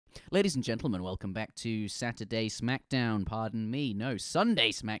Ladies and gentlemen, welcome back to Saturday Smackdown. Pardon me, no,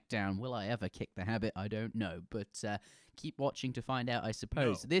 Sunday Smackdown. Will I ever kick the habit? I don't know, but keep watching to find out, I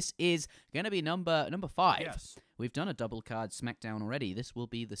suppose. No. This is going to be number 5. Yes. We've done a double card Smackdown already. This will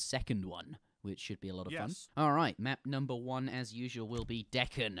be the second one, which should be a lot of fun. Yes. All right, map number 1, as usual, will be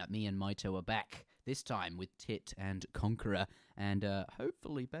Deccan. Me and Maito are back, this time with Tit and Conqueror, and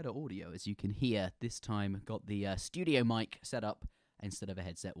hopefully better audio, as you can hear. This time got the studio mic set up instead of a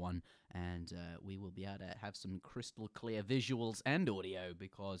headset one, and we will be able to have some crystal clear visuals and audio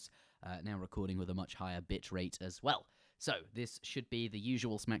because now recording with a much higher bit rate as well. So this should be the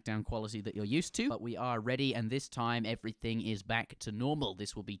usual Smackdown quality that you're used to, but we are ready, and this time everything is back to normal.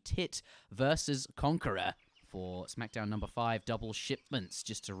 This will be Tit versus Conqueror for Smackdown number 5, double shipments.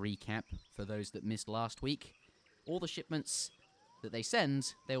 Just to recap, for those that missed last week, all the shipments that they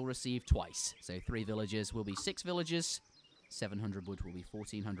send, they will receive twice. So 3 villagers will be 6 villagers, 700 wood will be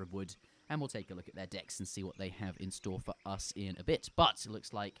 1400 wood, and we'll take a look at their decks and see what they have in store for us in a bit. But it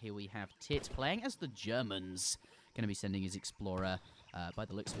looks like here we have Tit playing as the Germans. Going to be sending his Explorer, by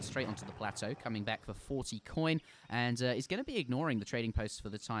the looks of it, straight onto the plateau, coming back for 40 coin, and he's going to be ignoring the trading posts for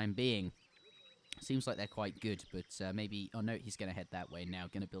the time being. Seems like they're quite good, but maybe... Oh, no, he's going to head that way now.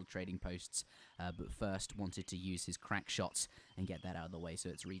 Going to build trading posts, but first wanted to use his crack shots and get that out of the way so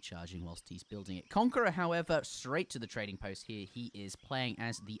it's recharging whilst he's building it. Conqueror, however, straight to the trading post here. He is playing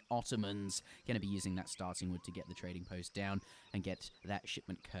as the Ottomans. Going to be using that starting wood to get the trading post down and get that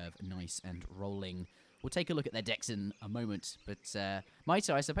shipment curve nice and rolling. We'll take a look at their decks in a moment, but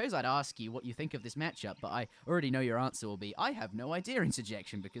Maito, I suppose I'd ask you what you think of this matchup, but I already know your answer will be, I have no idea,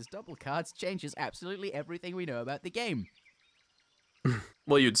 Interjection, because double cards changes absolutely everything we know about the game.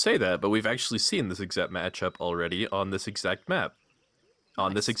 Well, you'd say that, but we've actually seen this exact matchup already on this exact map.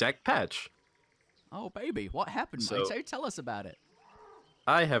 On this exact patch. Oh, baby, what happened, Maito? Tell us about it.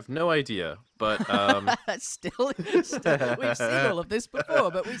 I have no idea, but still, we've seen all of this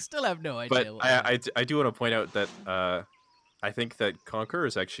before, but we still have no idea. But I do want to point out that I think that Conqueror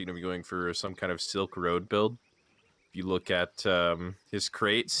is actually going to be going for some kind of Silk Road build. If you look at his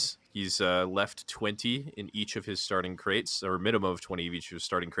crates, he's left 20 in each of his starting crates, or a minimum of 20 of each of his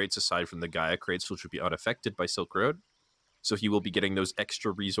starting crates, aside from the Gaia crates, which would be unaffected by Silk Road. So he will be getting those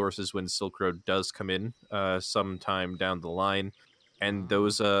extra resources when Silk Road does come in sometime down the line. And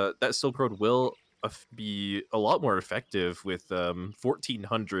those that Silk Road will be a lot more effective with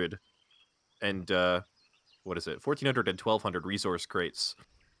 1,400 and 1,400 and 1,200 resource crates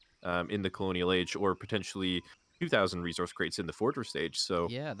in the Colonial Age, or potentially 2,000 resource crates in the Fortress Age. So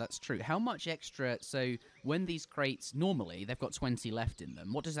yeah, that's true. How much extra? So when these crates normally they've got 20 left in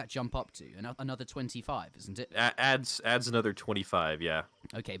them, what does that jump up to? Another 25, isn't it? Adds another 25. Yeah.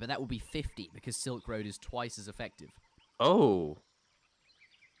 Okay, but that will be 50 because Silk Road is twice as effective. Oh.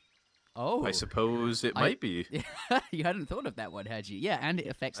 Oh, I suppose it might be. You hadn't thought of that one, had you? Yeah, and it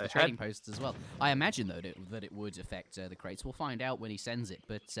affects the trading posts as well. I imagine, though, that it would affect the crates. We'll find out when he sends it,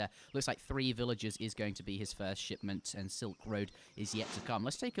 but looks like 3 villagers is going to be his first shipment, and Silk Road is yet to come.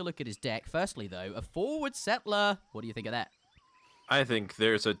 Let's take a look at his deck. Firstly, though, a forward settler. What do you think of that? I think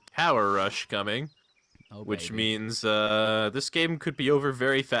there's a tower rush coming. Oh, which means this game could be over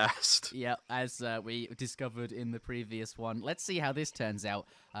very fast. Yeah, as we discovered in the previous one. Let's see how this turns out,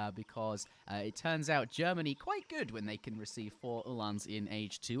 because it turns out Germany quite good when they can receive 4 Ulans in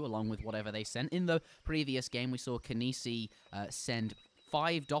Age 2, along with whatever they sent. In the previous game, we saw Kinesi send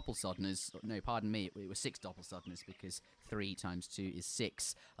 5 Doppelsodners. No, pardon me, it was 6 Doppelsodners, because 3 times 2 is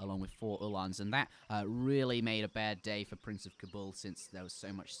 6, along with 4 Ulans, and that really made a bad day for Prince of Kabul since there was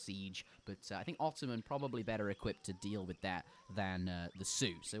so much siege, but I think Ottoman probably better equipped to deal with that than the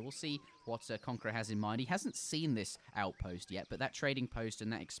Sioux, so we'll see what Conqueror has in mind. He hasn't seen this outpost yet, but that trading post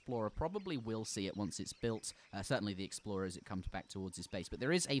and that Explorer probably will see it once it's built, certainly the Explorer as it comes back towards his base, but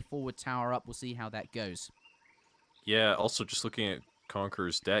there is a forward tower up. We'll see how that goes. Yeah, also just looking at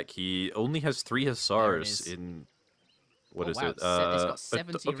Conqueror's deck, he only has 3 Hussars in... What is it? It's got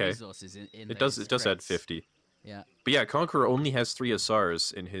 70 resources in it does add 50. Yeah. But yeah, Conqueror only has 3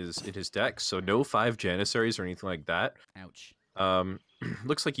 Hussars in his deck, so no 5 Janissaries or anything like that. Ouch.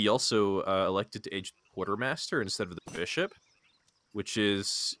 Looks like he also elected to age Quartermaster instead of the Bishop, which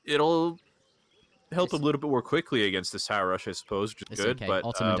is... It'll help him a little bit more quickly against this tower rush, I suppose, which is good. Okay. But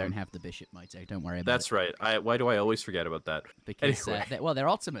Ottoman don't have the bishop, Maito. Don't worry about it. That's right. Why do I always forget about that? Because anyway. They're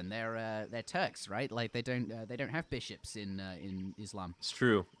Ottoman. They're Turks, right? Like they don't have bishops in Islam. It's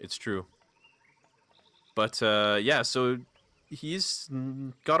true. It's true. But yeah, so he's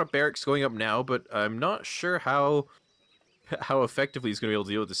got a barracks going up now, but I'm not sure how effectively he's going to be able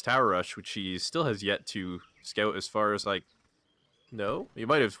to deal with this tower rush, which he still has yet to scout as far as like No, he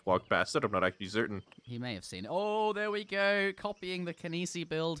might have walked past it. I'm not actually certain. He may have seen it. Oh, there we go. Copying the Kinesi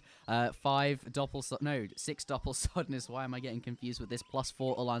build. 6 double sodness. Why am I getting confused with this?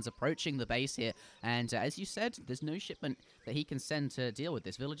 +4 Ulan's approaching the base here. And as you said, there's no shipment that he can send to deal with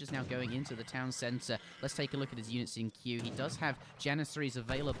this. Villagers now going into the town center. Let's take a look at his units in queue. He does have Janissaries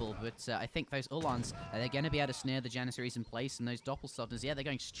available, but I think those Ulans, they're going to be able to snare the Janissaries in place. And those Doppelsodners, yeah, they're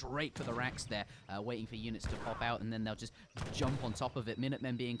going straight for the racks there, waiting for units to pop out, and then they'll just jump on top of it.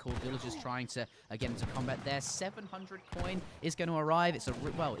 Minutemen being called, villagers trying to get into combat there. 700 coin is going to arrive. It's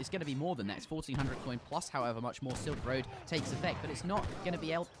it's going to be more than that. It's 1400 coin plus, however much more Silk Road takes effect, but it's not going to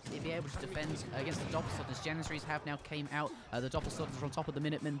be able to defend against the Doppelsodners. Janissaries have now came out. The Doppelsodners are on top of the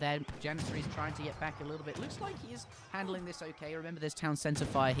Minutemen there. Janissaries trying to get back a little bit. Looks like he is handling this okay. Remember, there's town center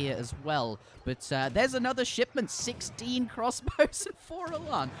fire here as well, but there's another shipment. 16 crossbows and 4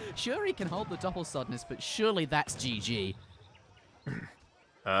 Ulan. Sure, he can hold the Doppelsodners, but surely that's GG.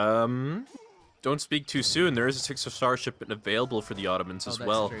 Don't speak too soon. There is a 6-star shipment available for the Ottomans as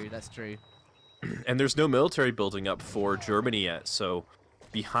well. That's true. And there's no military building up for Germany yet, so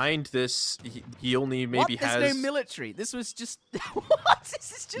behind this, he only maybe has. There's no military. This was just what?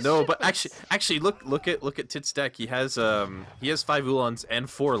 This is just no, shipments. but actually, look at Tit's deck. He has 5 Ulans and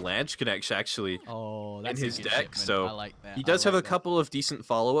 4 Landsknechts actually in his deck. Shipment. So I like that. he does have a couple of decent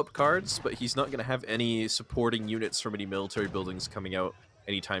follow-up cards, but he's not going to have any supporting units from any military buildings coming out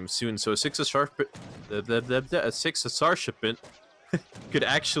anytime soon. So a 6-star shipment could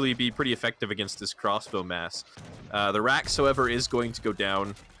actually be pretty effective against this crossbow mass. The racks, however, is going to go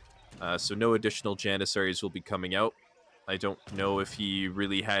down, so no additional Janissaries will be coming out. I don't know if he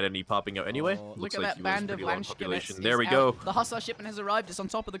really had any popping out anyway. Look at that band of Landsknechts. There we go. The Hussar shipment has arrived. It's on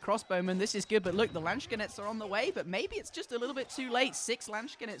top of the crossbowmen. This is good, but look, the Landsknechts are on the way, but maybe it's just a little bit too late. 6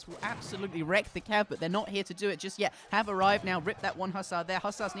 Landsknechts will absolutely wreck the cav, but they're not here to do it just yet. Have arrived now. Rip that one Hussar there.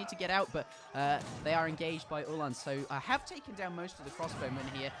 Hussars need to get out, but they are engaged by Ulan. So I have taken down most of the crossbowmen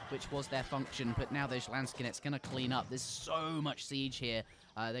here, which was their function, but now those Landsknechts going to clean up. There's so much siege here.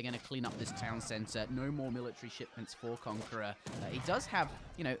 They're going to clean up this town center. No more military shipments for Conqueror. He does have,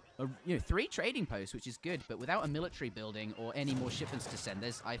 3 trading posts, which is good, but without a military building or any more shipments to send,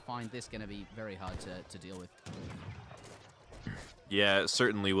 I find this going to be very hard to deal with. Yeah, it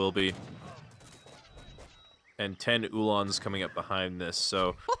certainly will be. And 10 Ulans coming up behind this,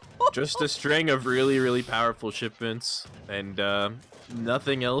 so just a string of really, really powerful shipments, and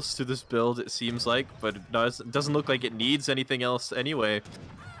nothing else to this build, it seems like, but it doesn't look like it needs anything else anyway.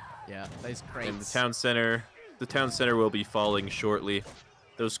 Yeah, those crates. And the town center will be falling shortly.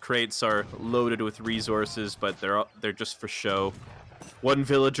 Those crates are loaded with resources, but they're just for show. One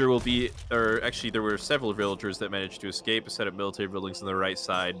villager will be, or actually there were several villagers that managed to escape, a set of military buildings on the right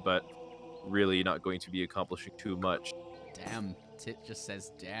side, but really not going to be accomplishing too much. Damn, Tit just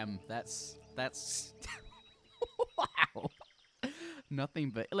says damn. That's wow. Nothing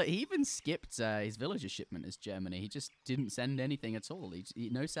but look, he even skipped his villager shipment as Germany. He just didn't send anything at all. He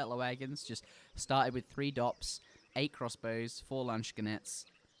no settler wagons, just started with 3 Dops, 8 crossbows, 4 Landsknechts.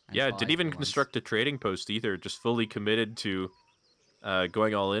 Yeah, didn't even construct a trading post either, just fully committed to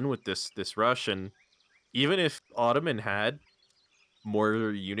going all in with this rush. And even if Ottoman had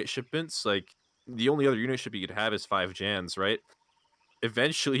more unit shipments, like the only other unit ship you could have is 5 Jans, right?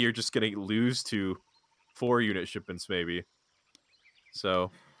 Eventually you're just going to lose to 4 unit shipments maybe.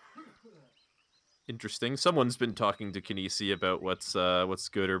 So interesting. Someone's been talking to Kinesi about what's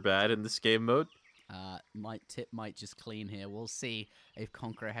good or bad in this game mode. Tip might just clean here. We'll see if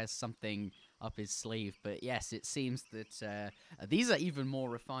Conqueror has something up his sleeve. But yes, it seems that these are even more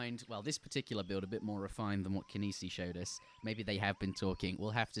refined. Well, this particular build a bit more refined than what Kinesi showed us. Maybe they have been talking. We'll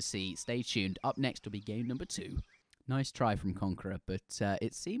have to see. Stay tuned. Up next will be game number 2. Nice try from Conqueror, but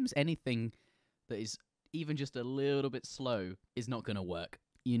it seems anything that is even just a little bit slow is not going to work.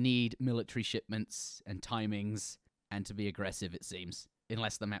 You need military shipments and timings and to be aggressive, it seems.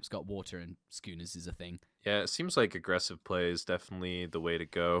 Unless the map's got water and schooners is a thing. Yeah, it seems like aggressive play is definitely the way to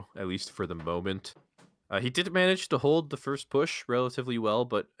go, at least for the moment. He did manage to hold the first push relatively well,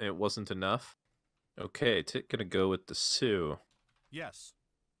 but it wasn't enough. Okay, Tit gonna go with the Sioux. Yes.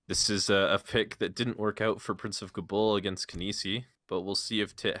 This is a pick that didn't work out for Prince of Kabul against Kinesi, but we'll see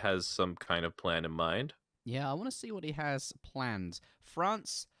if Tit has some kind of plan in mind. Yeah, I want to see what he has planned.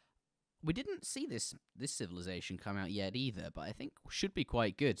 France, we didn't see this civilization come out yet either, but I think should be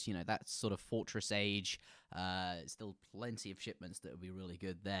quite good. You know, that sort of fortress age, still plenty of shipments that would be really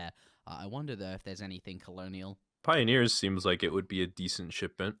good there. I wonder, though, if there's anything colonial. Pioneers seems like it would be a decent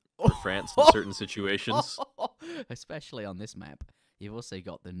shipment for France in certain situations. Especially on this map. You've also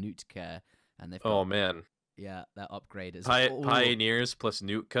got the Nootka, and they've got... Oh, man. Yeah, that upgrade is Pioneers plus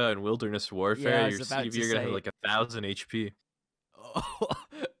Nootka and Wilderness Warfare. Yeah, You're gonna have like 1,000 HP.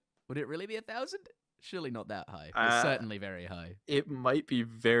 Would it really be 1,000? Surely not that high. It's Uh, certainly very high. It might be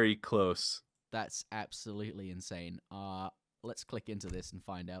very close. That's absolutely insane. Let's click into this and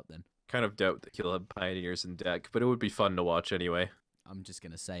find out then. Kind of doubt that he'll have Pioneers in deck, but it would be fun to watch anyway. I'm just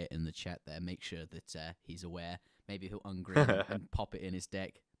going to say it in the chat there. Make sure that he's aware. Maybe he'll ungreen and pop it in his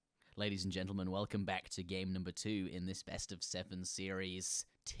deck. Ladies and gentlemen, welcome back to game number 2 in this best of 7 series.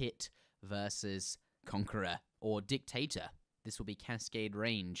 Tit versus Conqueror, or Dictator. This will be Cascade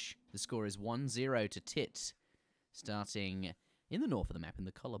range. The score is 1-0 to Tit. Starting in the north of the map, in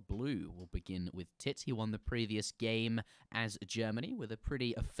the color blue, we'll begin with Tit. He won the previous game as Germany with a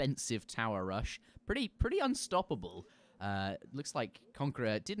pretty offensive tower rush. Pretty unstoppable. Looks like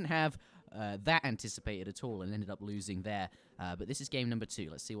Conqueror didn't have that anticipated at all and ended up losing there. But this is game number 2.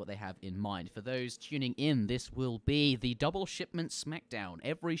 Let's see what they have in mind. For those tuning in, this will be the double shipment Smackdown.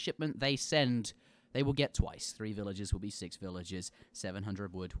 Every shipment they send, they will get twice. 3 villages will be 6 villages.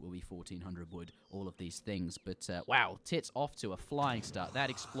 700 wood will be 1,400 wood. All of these things. But, wow, Tit's off to a flying start. That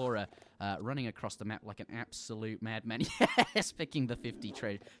Explorer running across the map like an absolute madman. Yes, picking the 50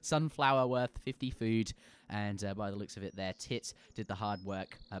 trade. Sunflower worth 50 food. And by the looks of it there, Tit did the hard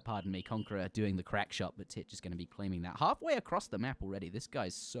work. Pardon me, Conqueror doing the crack shot. But Tit just going to be claiming that. Halfway across the map already. This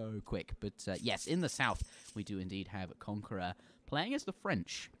guy's so quick. But, yes, in the south, we do indeed have Conqueror playing as the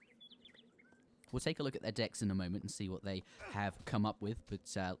French. We'll take a look at their decks in a moment and see what they have come up with.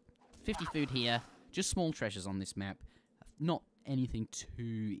 But 50 food here, just small treasures on this map. Not anything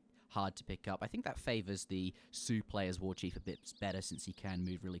too hard to pick up. I think that favors the Sioux player's war chief a bit better since he can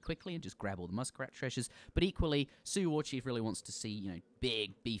move really quickly and just grab all the muskrat treasures. But equally, Sioux war chief really wants to see,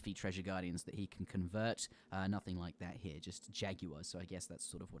 big, beefy treasure guardians that he can convert. Nothing like that here, just jaguars. So I guess that's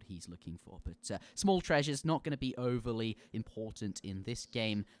sort of what he's looking for. But small treasures, not going to be overly important in this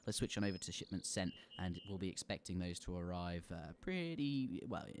game. Let's switch on over to shipments sent, and we'll be expecting those to arrive pretty,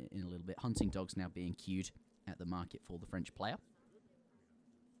 well, in a little bit. Hunting dogs now being queued at the market for the French player.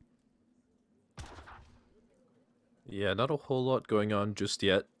 Yeah, not a whole lot going on just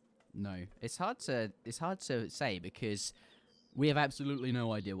yet. No, it's hard to say because we have absolutely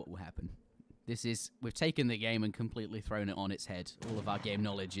no idea what will happen. We've taken the game and completely thrown it on its head. All of our game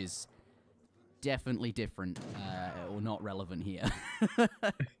knowledge is definitely different or not relevant here.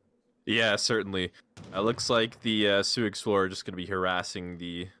 Yeah, certainly. Looks like the Sioux Explorer just going to be harassing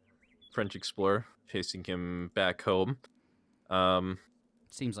the French Explorer, chasing him back home.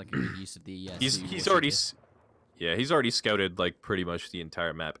 Seems like a good use of the. He's already. Yeah, he's already scouted like pretty much the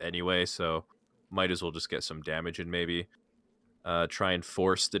entire map anyway, so might as well just get some damage and maybe try and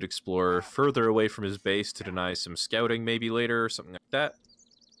force the Explorer further away from his base to deny some scouting maybe later or something like that.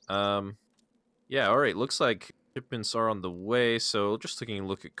 Yeah, alright, looks like shipments are on the way, so just taking a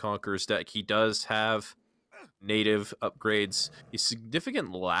look at Conqueror's deck, he does have native upgrades. A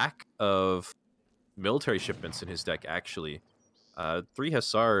significant lack of military shipments in his deck, actually. 3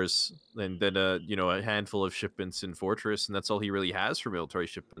 Hussars, and then a handful of shipments in Fortress, and that's all he really has for military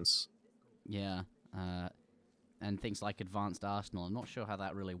shipments. Yeah, and things like Advanced Arsenal. I'm not sure how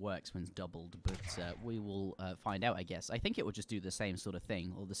that really works when it's doubled, but we will find out, I guess. I think it will just do the same sort of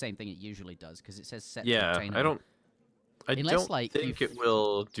thing, or the same thing it usually does, because it says set to obtain. I don't think it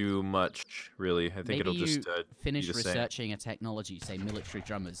will do much, really. I think it'll just finish researching a technology, say military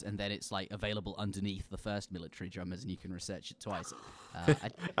drummers, and then it's like available underneath the first military drummers, and you can research it twice.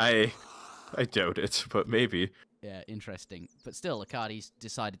 I doubt it, but maybe. Yeah, interesting. But still, Accardi's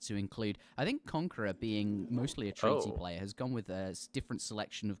decided to include. I think Conqueror, being mostly a treaty player, has gone with a different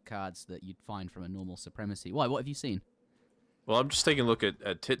selection of cards that you'd find from a normal supremacy. Why? What have you seen? Well, I'm just taking a look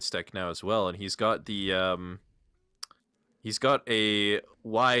at Tit's deck now as well, and he's got the he's got a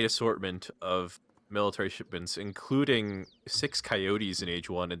wide assortment of military shipments, including 6 coyotes in Age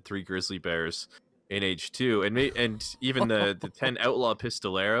 1 and 3 grizzly bears in Age 2, and even the 10 outlaw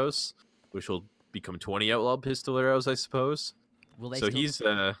pistoleros, which will become 20 outlaw pistoleros, I suppose. So he's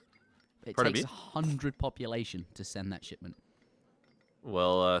it takes 100 population to send that shipment.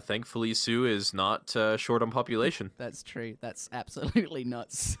 Well, thankfully Sioux is not short on population. That's true. That's absolutely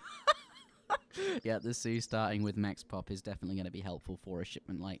nuts. Yeah, the Sioux starting with max pop is definitely going to be helpful for a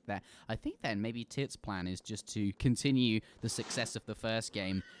shipment like that. I think then maybe Tit's plan is just to continue the success of the first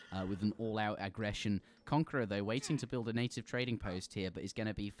game with an all-out aggression. Conqueror, though, waiting to build a native trading post here, but is going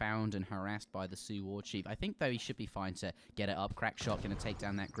to be found and harassed by the Sioux war chief. I think, though, he should be fine to get it up. Crack shot, going to take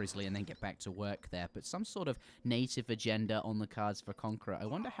down that grizzly and then get back to work there. But some sort of native agenda on the cards for Conqueror. I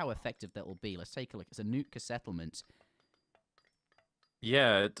wonder how effective that will be. Let's take a look. It's a Nootka settlement.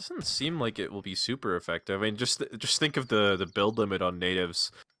 Yeah, it doesn't seem like it will be super effective. I mean, just think of the build limit on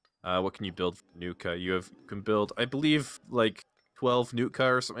natives. What can you build for Nuka? You can build, I believe, like 12 Nuka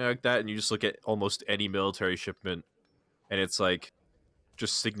or something like that, and you just look at almost any military shipment, and it's like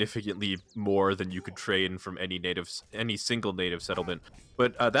just significantly more than you could train from any single native settlement.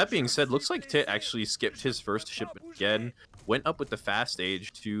 But that being said, looks like Tit actually skipped his first shipment again, went up with the fast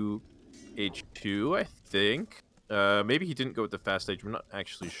age to age 2, I think. Maybe he didn't go with the fast age. I'm not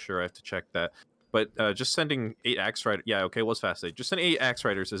actually sure. I have to check that. But just sending 8 axe riders. Yeah, okay, it was fast age. Just sending 8 axe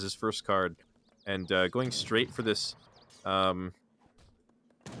riders as his first card, and going straight for this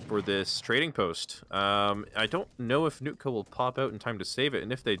trading post. I don't know if Nootka will pop out in time to save it,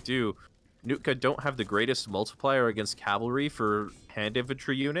 and if they do, Nootka don't have the greatest multiplier against cavalry for hand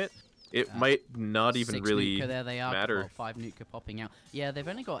infantry unit. It might not even 6 really Nuka, there they are. matter. Well, 5 Nuka popping out. Yeah, they've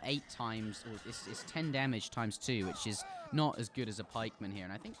only got 8 times, or it's 10 damage times 2, which is not as good as a pikeman here.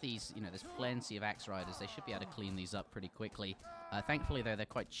 And I think these, there's plenty of axe riders. They should be able to clean these up pretty quickly. Thankfully, though, they're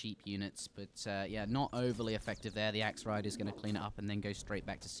quite cheap units, but yeah, not overly effective there. The axe rider is going to clean it up and then go straight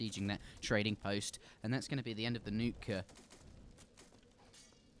back to sieging that trading post. And that's going to be the end of the Nuka.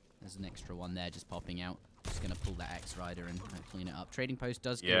 There's an extra one there just popping out. Just gonna pull that axe rider and clean it up. Trading post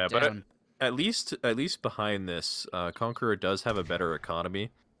does go down. But at least behind this, Conqueror does have a better economy.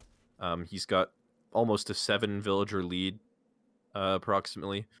 He's got almost a 7 villager lead,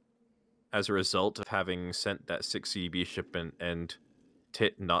 approximately, as a result of having sent that 6 CDB shipment and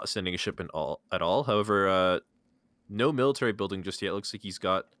Tit not sending a shipment at all. However, no military building just yet. Looks like he's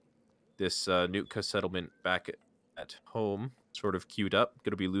got this Nootka settlement back at home, sort of queued up.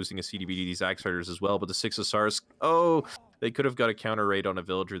 Going to be losing a CDB to these axe riders as well, but the 6 Hussars, oh, they could have got a counter raid on a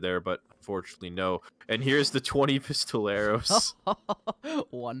villager there, but unfortunately no. And here's the 20 pistoleros.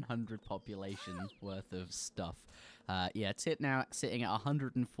 100 population worth of stuff. Yeah, Tit now sitting at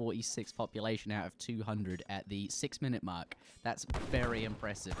 146 population out of 200 at the 6-minute mark. That's very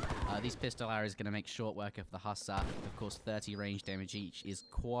impressive. These pistol arrows going to make short work of the Hussar. Of course, 30 range damage each is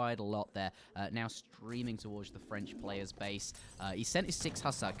quite a lot there. Now streaming towards the French player's base. He sent his 6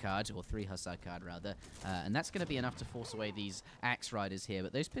 Hussar card, or 3 Hussar card rather, and that's going to be enough to force away these axe riders here.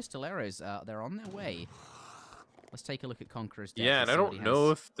 But those pistol arrows, they're on their way. Let's take a look at Conqueror's deck. Yeah, and I don't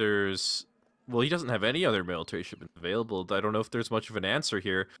know if there's... Well, he doesn't have any other military shipment available. I don't know if there's much of an answer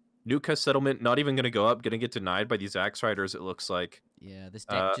here. Nuka settlement not even going to go up, going to get denied by these axe riders, it looks like. Yeah, this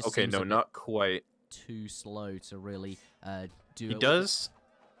deck just okay, seems no, not quite. too slow to really do He it. does...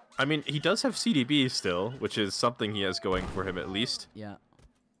 I mean, he does have CDB still, which is something he has going for him at least. Yeah.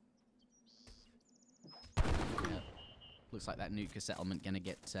 Looks like that Nuka settlement going to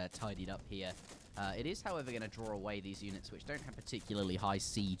get tidied up here. It is, however, going to draw away these units, which don't have particularly high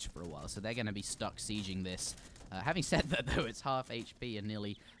siege for a while, so they're going to be stuck sieging this. Having said that, though, it's half HP and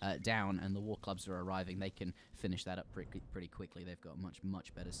nearly down, and the war clubs are arriving. They can finish that up pretty quickly. They've got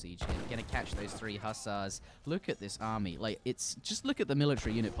much better siege here. Going to catch those 3 Hussars. Look at this army. Like, just look at the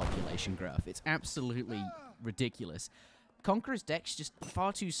military unit population graph. It's absolutely ridiculous. Conqueror's deck's just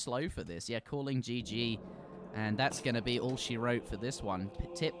far too slow for this. Yeah, calling GG. And that's going to be all she wrote for this one.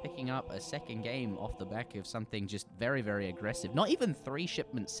 Tit picking up a second game off the back of something just very, very aggressive. Not even 3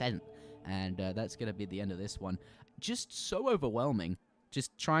 shipments sent. And that's going to be the end of this one. Just so overwhelming.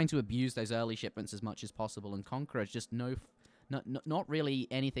 Just trying to abuse those early shipments as much as possible. And Conqueror just not really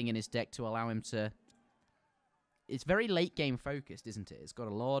anything in his deck to allow him to... It's very late game focused, isn't it? It's got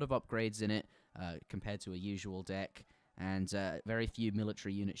a lot of upgrades in it compared to a usual deck. And very few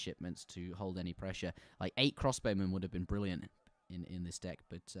military unit shipments to hold any pressure. Like 8 crossbowmen would have been brilliant in this deck,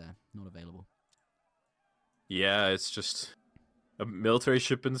 but not available. Yeah, it's just... military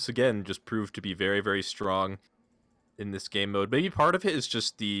shipments, again, just proved to be very, very strong in this game mode. Maybe part of it is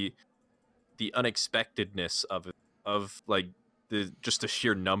just the unexpectedness of it, of like just the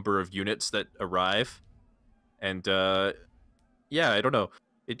sheer number of units that arrive. And yeah, I don't know.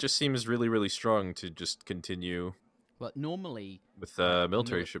 It just seems really, really strong to just continue... Well, normally... with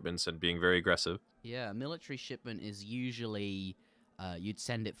military shipments and being very aggressive. Yeah, military shipment is usually... you'd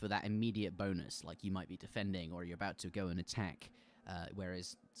send it for that immediate bonus, like you might be defending or you're about to go and attack.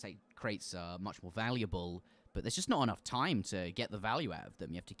 Whereas, say, crates are much more valuable, but there's just not enough time to get the value out of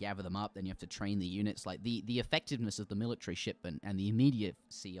them. You have to gather them up, then you have to train the units. Like, the effectiveness of the military shipment and the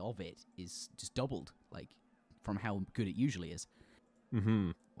immediacy of it is just doubled, like, from how good it usually is.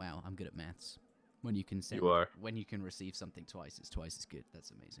 Mm-hmm. Wow, I'm good at maths. When you can send, when you can receive something twice, it's twice as good. That's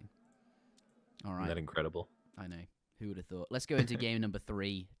amazing. All right. Isn't that incredible? I know. Who would have thought? Let's go into game number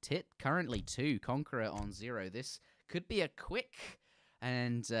 3. Tit currently 2, Conqueror on 0. This could be a quick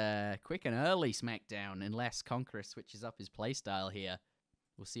and early Smackdown unless Conqueror switches up his playstyle here.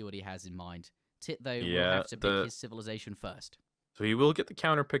 We'll see what he has in mind. Tit, though, will Yeah, have to pick his civilization first. So he will get the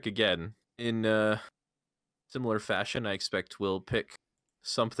counter pick again. In similar fashion, I expect we'll pick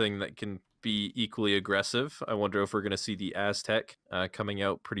something that can be equally aggressive. I wonder if we're going to see the Aztec coming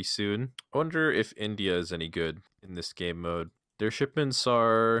out pretty soon. I wonder if India is any good in this game mode. Their shipments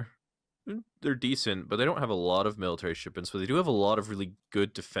they're decent, but they don't have a lot of military shipments, but they do have a lot of really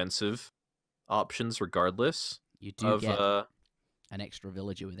good defensive options regardless. You do get an extra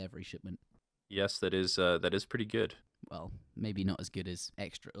villager with every shipment. Yes, that is pretty good. Well, maybe not as good as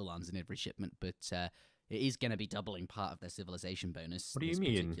extra Ulans in every shipment, but it is going to be doubling part of their civilization bonus. What do you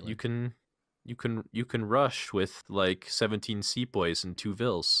mean? You can rush with like 17 sepoys and 2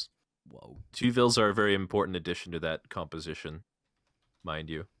 vills. Whoa. 2 vills are a very important addition to that composition, mind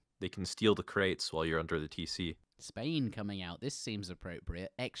you. They can steal the crates while you're under the TC. Spain coming out. This seems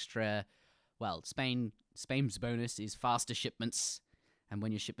appropriate. Extra. Well, Spain's bonus is faster shipments. And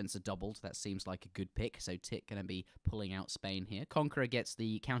when your shipments are doubled, that seems like a good pick. So Tit going to be pulling out Spain here. Conqueror gets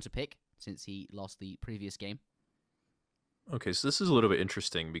the counter pick since he lost the previous game. Okay, so this is a little bit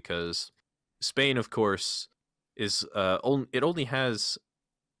interesting because Spain, of course, is it only has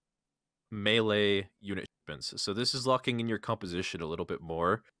melee unit shipments. So this is locking in your composition a little bit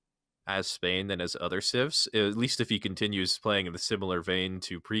more as Spain than as other civs. At least if he continues playing in the similar vein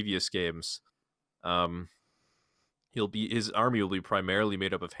to previous games. His army will be primarily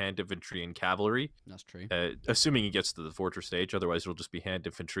made up of hand infantry and cavalry. That's true. Assuming he gets to the fortress stage, otherwise it'll just be hand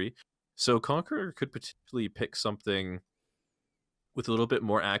infantry. So Conqueror could potentially pick something with a little bit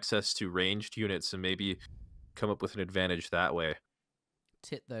more access to ranged units and maybe come up with an advantage that way.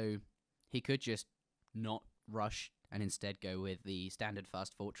 Tit, though, he could just not rush and instead go with the standard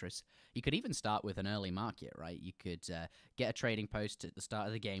fast fortress. You could even start with an early market, right? You could get a trading post at the start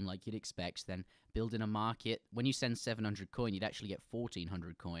of the game like you'd expect, then build in a market. When you send 700 coin, you'd actually get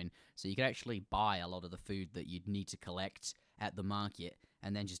 1,400 coin. So you could actually buy a lot of the food that you'd need to collect at the market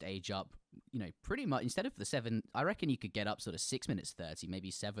and then just age up, pretty much. Instead of the 7, I reckon you could get up sort of 6 minutes 30,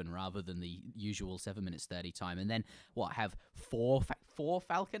 maybe 7 rather than the usual 7 minutes 30 time. And then, have 4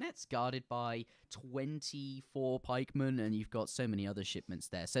 falconets guarded by 24 pikemen, and you've got so many other shipments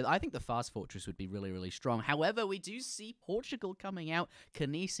there. So I think the fast fortress would be really, really strong. However, we do see Portugal coming out.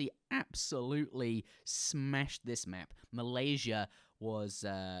 Kanisi absolutely smashed this map. Malaysia was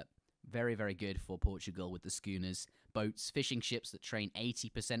very, very good for Portugal with the schooners. Boats, fishing ships that train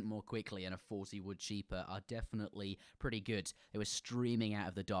 80% more quickly and are 40 wood cheaper are definitely pretty good. They were streaming out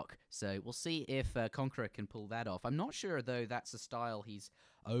of the dock, so we'll see if Conqueror can pull that off. I'm not sure, though, that's a style he's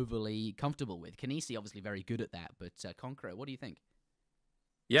overly comfortable with. Kanisi obviously very good at that, but Conqueror, what do you think?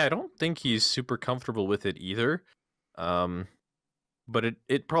 Yeah, I don't think he's super comfortable with it either. But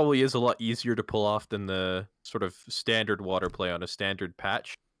it probably is a lot easier to pull off than the sort of standard water play on a standard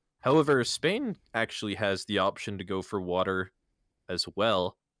patch. However, Spain actually has the option to go for water as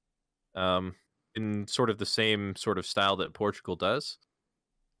well, in sort of the same sort of style that Portugal does.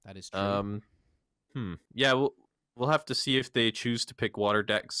 That is true. Yeah, we'll have to see if they choose to pick water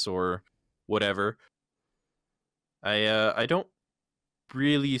decks or whatever. I don't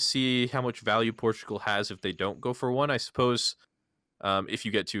really see how much value Portugal has if they don't go for one. I suppose if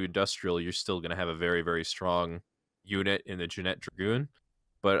you get to industrial, you're still going to have a very, very strong unit in the Jeanette Dragoon.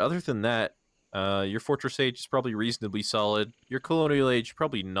 But other than that, your Fortress Age is probably reasonably solid. Your Colonial Age,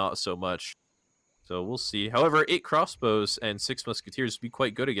 probably not so much. So we'll see. However, 8 crossbows and 6 musketeers would be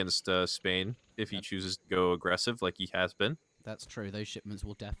quite good against Spain if he chooses to go aggressive like he has been. That's true. Those shipments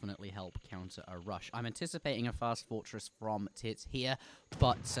will definitely help counter a rush. I'm anticipating a fast fortress from Tit here,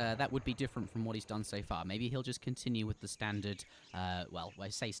 but that would be different from what he's done so far. Maybe he'll just continue with the standard, well, I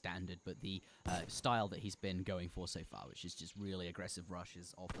say standard, but the style that he's been going for so far, which is just really aggressive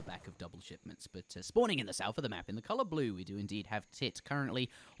rushes off the back of double shipments. But spawning in the south of the map, in the color blue, we do indeed have Tit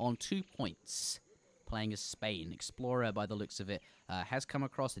currently on 2 points. Playing as Spain. Explorer, by the looks of it, has come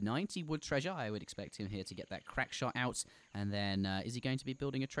across 90 wood treasure. I would expect him here to get that crack shot out. And then, is he going to be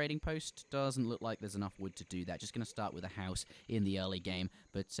building a trading post? Doesn't look like there's enough wood to do that. Just going to start with a house in the early game.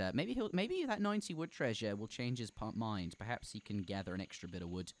 But maybe that 90 wood treasure will change his mind. Perhaps he can gather an extra bit of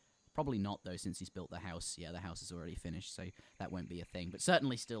wood. Probably not, though, since he's built the house. Yeah, the house is already finished, so that won't be a thing. But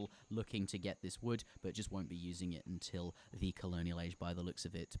certainly still looking to get this wood, but just won't be using it until the Colonial Age by the looks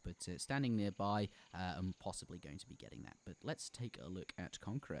of it. But standing nearby, I'm possibly going to be getting that. But let's take a look at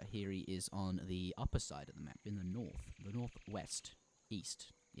Conqueror. Here he is on the upper side of the map, in the northwest,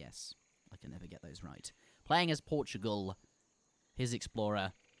 east. Yes, I can never get those right. Playing as Portugal, his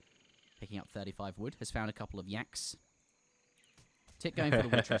Explorer, picking up 35 wood, has found a couple of yaks. Tit going for the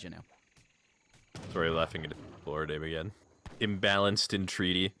wood treasure now. Sorry, laughing at Explorer name again. imbalanced in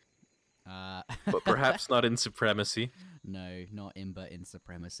treaty, Uh, but perhaps not in supremacy. No, not Imba in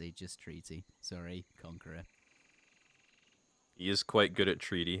supremacy, just treaty. Sorry, Conqueror. He is quite good at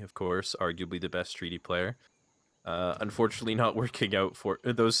treaty, of course, arguably the best treaty player. Unfortunately, not working out for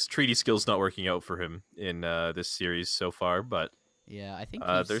those treaty skills. Not working out for him in this series so far, but Yeah, I think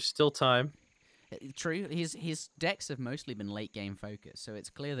there's still time. True. His decks have mostly been late game focused, so it's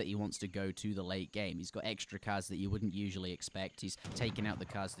clear that he wants to go to the late game. He's got extra cards that you wouldn't usually expect. He's taken out the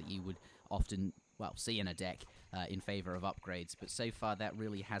cards that you would often, well, see in a deck in favor of upgrades, but so far that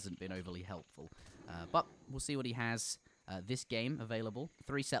really hasn't been overly helpful. But we'll see what he has this game available.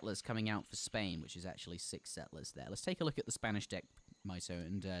 3 settlers coming out for Spain, which is actually 6 settlers there. Let's take a look at the Spanish deck, Maito,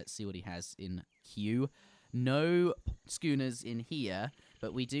 and see what he has in queue. No schooners in here,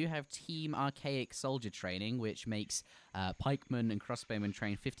 but we do have Team Archaic Soldier Training, which makes pikemen and crossbowmen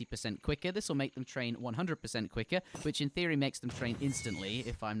train 50% quicker. This will make them train 100% quicker, which in theory makes them train instantly,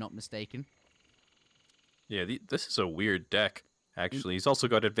 if I'm not mistaken. Yeah, this is a weird deck, actually. He's also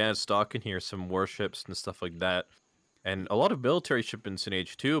got advanced stock in here, some warships and stuff like that. And a lot of military shipments in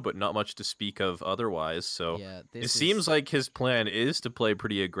H2, but not much to speak of otherwise. So yeah, it seems like his plan is to play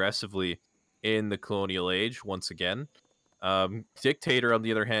pretty aggressively in the colonial age once again. Dictator, on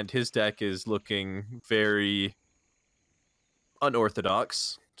the other hand, his deck is looking very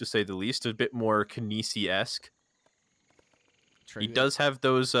unorthodox, to say the least. A bit more Kinesi-esque. He does have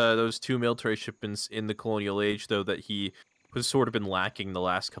those 2 military shipments in the colonial age, though, that he has sort of been lacking the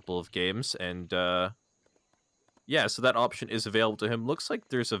last couple of games. And yeah, so that option is available to him. Looks like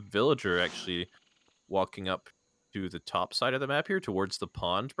there's a villager actually walking up to the top side of the map here, towards the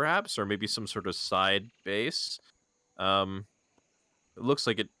pond, perhaps, or maybe some sort of side base. It looks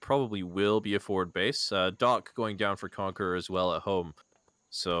like it probably will be a forward base. Doc going down for Conqueror as well at home.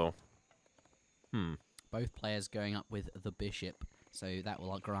 So, Both players going up with the bishop, so that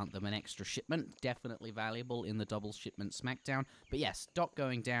will grant them an extra shipment. Definitely valuable in the double shipment Smackdown. But yes, Doc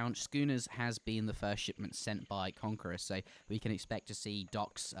going down. Schooners has been the first shipment sent by Conqueror, so we can expect to see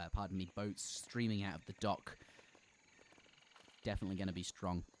Doc's, boats streaming out of the dock. Definitely going to be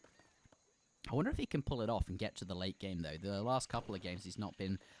strong. I wonder if he can pull it off and get to the late game, though. The last couple of games he's not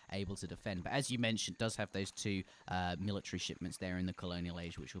been able to defend. But as you mentioned, does have those 2 military shipments there in the colonial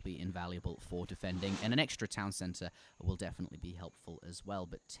age, which will be invaluable for defending. And an extra town centre will definitely be helpful as well.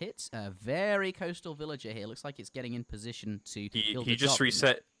 But Tit, a very coastal villager here. Looks like it's getting in position to build he just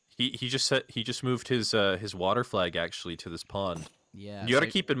reset. He just moved his water flag, actually, to this pond. Yeah, you got to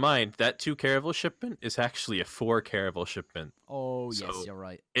keep in mind that 2 caravel shipment is actually a 4 caravel shipment. Oh, so yes, you're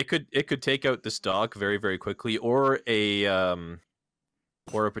right. It could take out this dock very, very quickly, or a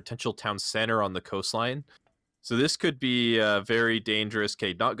potential town center on the coastline. So this could be very dangerous.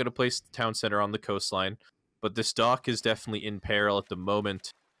 Okay, not going to place the town center on the coastline, but this dock is definitely in peril at the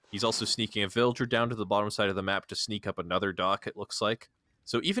moment. He's also sneaking a villager down to the bottom side of the map to sneak up another dock, it looks like.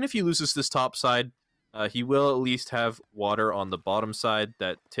 So even if he loses this top side, he will at least have water on the bottom side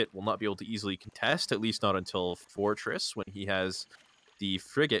that Tit will not be able to easily contest, at least not until Fortress, when he has the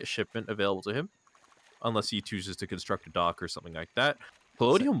frigate shipment available to him, unless he chooses to construct a dock or something like that.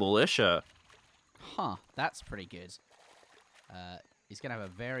 Colonial Militia. Huh, that's pretty good. He's going to have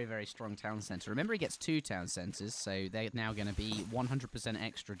a very, very strong town center. Remember, he gets 2 town centers, so they're now going to be 100%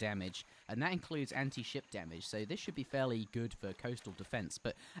 extra damage, and that includes anti-ship damage, so this should be fairly good for coastal defense.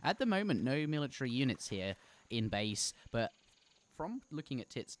 But at the moment, no military units here in base, but from looking at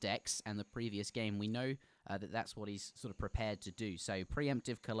Tit's decks and the previous game, we know that that's what he's sort of prepared to do. So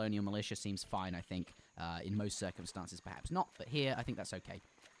preemptive colonial militia seems fine, I think, in most circumstances, perhaps not, but here, I think that's okay.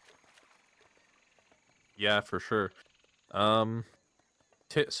 Yeah, for sure.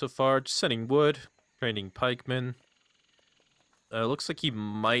 Tit so far, just sending wood, training pikemen. Looks like he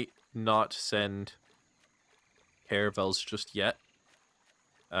might not send caravels just yet.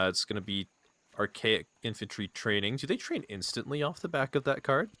 It's going to be archaic infantry training. Do they train instantly off the back of that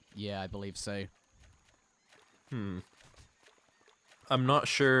card? Yeah, I believe so. I'm not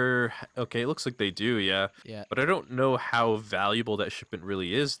sure. Okay, it looks like they do, yeah. Yeah. But I don't know how valuable that shipment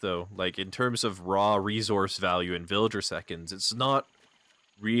really is, though. Like, in terms of raw resource value in villager seconds, it's not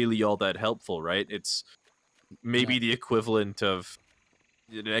really all that helpful, right? It's maybe the equivalent of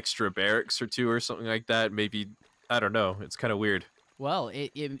an extra barracks or 2 or something like that. Maybe, I don't know. It's kind of weird. Well,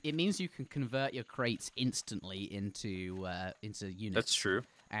 it means you can convert your crates instantly into units. That's true.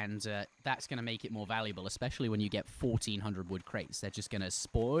 and that's going to make it more valuable, especially when you get 1,400 wood crates. They're just going to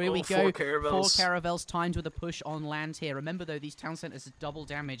spoil. Here we go. 4 caravels. 4 caravels timed with a push on land here. Remember, though, these town centers are double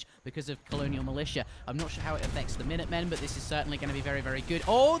damage because of colonial militia. I'm not sure how it affects the Minutemen, but this is certainly going to be very, very good.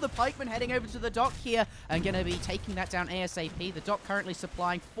 Oh, the pikemen heading over to the dock here and going to be taking that down ASAP. The dock currently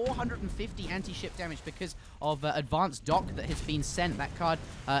supplying 450 anti-ship damage because of advanced dock that has been sent. That card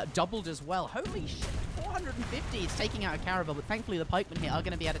doubled as well. Holy shit, 450. It's taking out a caravel, but thankfully the pikemen here are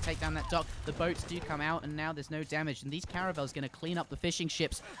going to be able to take down that dock. The boats do come out, and now there's no damage. And these caravels going to clean up the fishing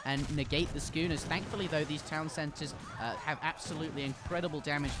ships and negate the schooners. Thankfully, though, these town centers have absolutely incredible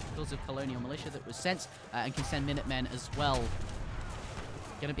damage because of colonial militia that was sent and can send Minutemen as well.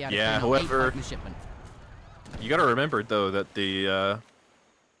 Going to be able to clean up however, 8 shipment. You got to remember, though, that the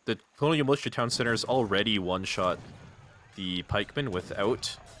colonial militia town centers already one-shot the pikemen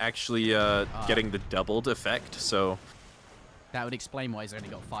without actually getting the doubled effect, so... That would explain why he's only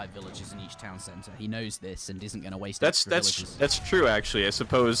got 5 villages in each town center. He knows this and isn't going to waste extra villages. That's true, actually. I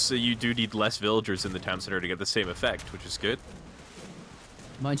suppose you do need less villagers in the town center to get the same effect, which is good.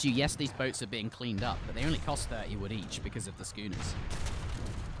 Mind you, yes, these boats are being cleaned up, but they only cost 30 wood each because of the schooners.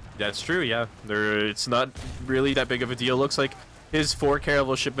 That's true, yeah. It's not really that big of a deal. Looks like his 4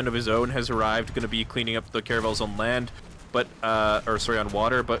 caravel shipment of his own has arrived, going to be cleaning up the caravels on land, but on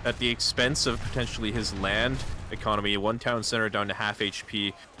water, but at the expense of potentially his land economy. 1 town center down to half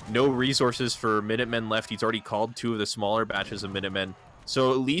HP. No resources for Minutemen left. He's already called 2 of the smaller batches of Minutemen.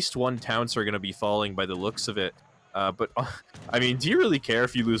 So at least 1 town are going to be falling by the looks of it. But, I mean, do you really care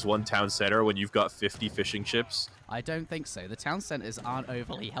if you lose 1 town center when you've got 50 fishing ships? I don't think so. The town centers aren't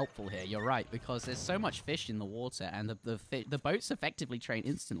overly helpful here. You're right, because there's so much fish in the water, and the boats effectively train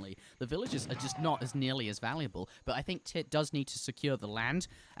instantly. The villages are just not as nearly as valuable. But I think Tit does need to secure the land,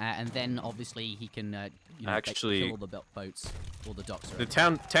 and then obviously he can actually kill all the boats, all the docks. The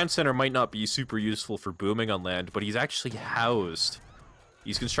town center might not be super useful for booming on land, but he's actually housed.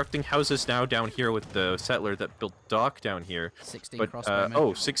 He's constructing houses now down here with the settler that built dock down here. 16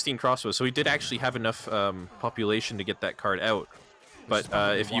 crossbow. 16 crossbows. So he did actually have enough population to get that card out. But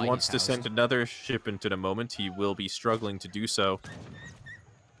if he wants to send another shipment in a moment, he will be struggling to do so.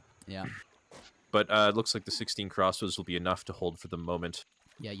 Yeah. But it looks like the 16 crossbows will be enough to hold for the moment.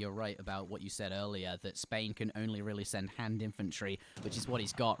 Yeah, you're right about what you said earlier, that Spain can only really send hand infantry, which is what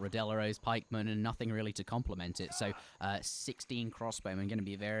he's got, Rodelleros, pikemen, and nothing really to complement it. So 16 crossbowmen going to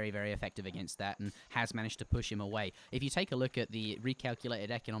be very, very effective against that, and has managed to push him away. If you take a look at the recalculated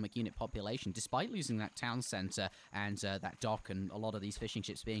economic unit population, despite losing that town centre and that dock and a lot of these fishing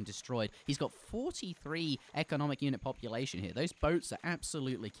ships being destroyed, he's got 43 economic unit population here. Those boats are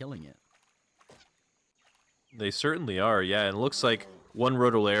absolutely killing it. They certainly are, yeah, and it looks like 1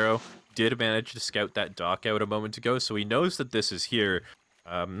 Rodolero did manage to scout that dock out a moment ago, so he knows that this is here.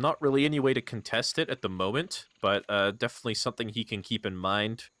 Not really any way to contest it at the moment, but definitely something he can keep in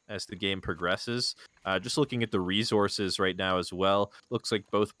mind as the game progresses. Just looking at the resources right now as well, looks like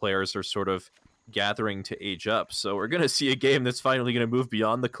both players are sort of gathering to age up, so we're going to see a game that's finally going to move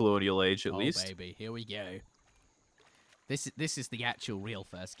beyond the colonial age, at least. Oh, baby, here we go. This is the actual real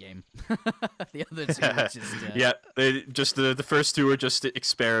first game. The other 2 are just... yeah, the first 2 are just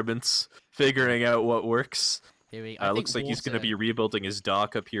experiments, figuring out what works. Looks like he's going to be rebuilding his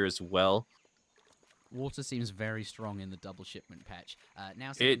dock up here as well. Water seems very strong in the double shipment patch.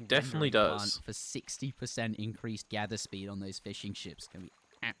 Now it definitely does. For 60% increased gather speed on those fishing ships. Can be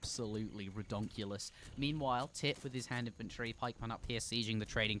absolutely redonkulous. Meanwhile, Tit with his hand infantry, pikeman up here sieging the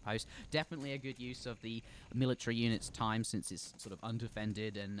trading post. Definitely a good use of the military unit's time since it's sort of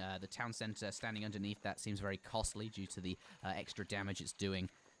undefended, and the town centre standing underneath that seems very costly due to the extra damage it's doing.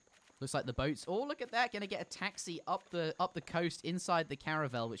 Looks like the boats... Oh, look at that! Going to get a taxi up the coast inside the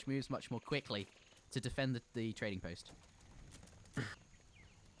caravel, which moves much more quickly to defend the trading post.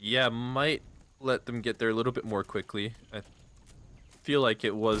 Yeah, might let them get there a little bit more quickly. I feel like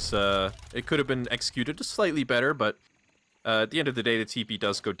it was it could have been executed just slightly better, but at the end of the day, the TP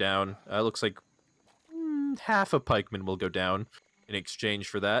does go down. Looks like half a pikeman will go down in exchange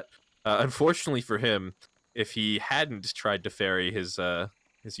for that. Unfortunately for him, if he hadn't tried to ferry his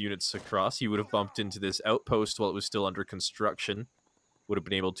units across, he would have bumped into this outpost while it was still under construction. Would have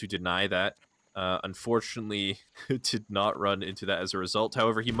been able to deny that. Unfortunately, did not run into that as a result.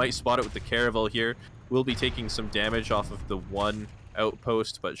 However, he might spot it with the caravel here. Will be taking some damage off of the 1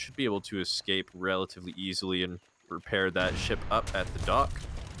 outpost, but should be able to escape relatively easily and repair that ship up at the dock.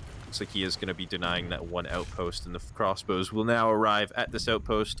 Looks like he is going to be denying that 1 outpost, and the crossbows will now arrive at this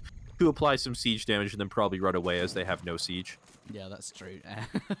outpost to apply some siege damage and then probably run away as they have no siege. Yeah, that's true.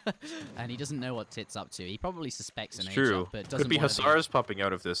 And he doesn't know what Tit's up to. He probably suspects an It's age true. up, but doesn't Could be wanna be- hussars popping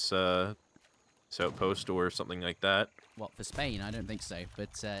out of this outpost or something like that. What, for Spain? I don't think so.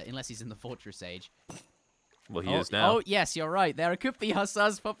 But unless he's in the Fortress Age. Well, he is now. Oh, yes, you're right. There could be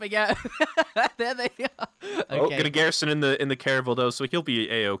hussars popping out. There they are. Okay. Oh, get a garrison in the caravel though, so he'll be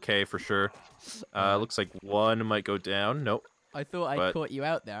a-okay for sure. Looks like one might go down. Nope. I thought I but- caught you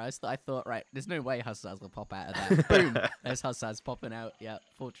out there. I thought, right, there's no way hussars will pop out of that. Boom, there's hussars popping out. Yeah,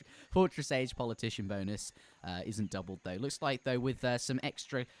 Fortress Age politician bonus isn't doubled though. Looks like though with some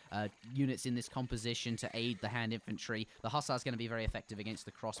extra units in this composition to aid the hand infantry, the hussars going to be very effective against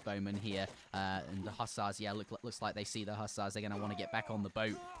the crossbowmen here. And the hussars, yeah, looks like they see the hussars. They're going to want to get back on the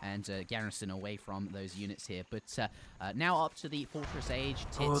boat and garrison away from those units here. But now up to the Fortress Age.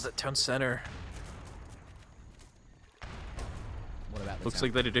 Tits. Oh, the town center. What about the Looks town?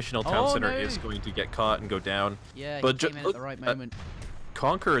 like that additional town Oh, center no. is going to get caught and go down. Yeah, he but came in at the right moment.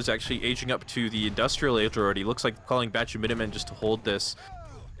 Conqueror is actually aging up to the industrial age already. Looks like calling batch of Minutemen just to hold this.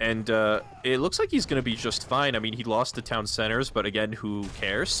 And it looks like he's going to be just fine. I mean, he lost the town centers, but again, who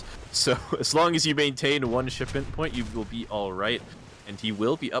cares? So as long as you maintain one shipment point, you will be all right. And he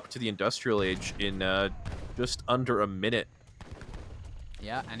will be up to the industrial age in just under a minute.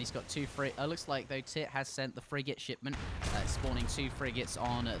 Yeah, and he's got two looks like though Tit has sent the frigate shipment, spawning 2 frigates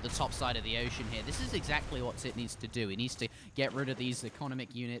on the top side of the ocean here. This is exactly what Tit needs to do. He needs to get rid of these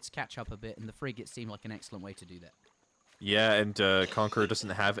economic units, catch up a bit, and the frigates seem like an excellent way to do that. Yeah, and Conqueror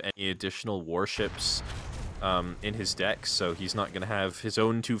doesn't have any additional warships in his deck, so he's not going to have his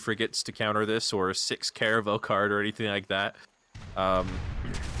own 2 frigates to counter this, or 6 caravel card or anything like that.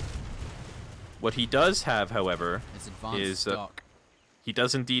 What he does have, however, It's advanced is dock. he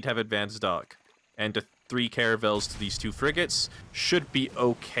does indeed have advanced dock, and 3 caravels to these 2 frigates should be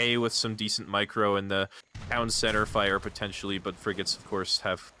okay with some decent micro in the town center fire potentially, but frigates, of course,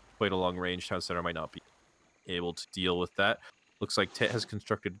 have quite a long range. Town center might not be able to deal with that. Looks like Tit has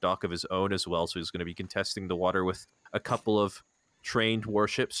constructed a dock of his own as well, so he's going to be contesting the water with a couple of trained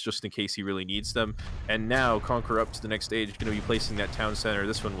warships just in case he really needs them. And now Conqueror up to the next stage, going to be placing that town center.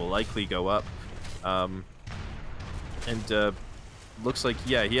 This one will likely go up. Looks like,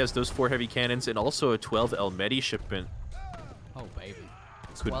 yeah, he has those 4 heavy cannons and also a 12 Elmeti shipment. Oh, baby.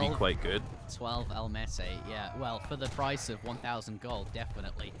 Could be quite good. 12 Elmete, yeah. Well, for the price of 1,000 gold,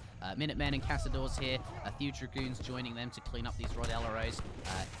 definitely. Minutemen and Castadors here. A few Dragoons joining them to clean up these Rodelleros.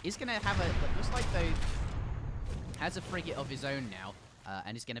 Is going to have looks like though, has a frigate of his own now.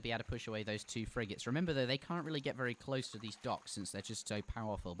 And is going to be able to push away those 2 frigates. Remember, though, they can't really get very close to these docks since they're just so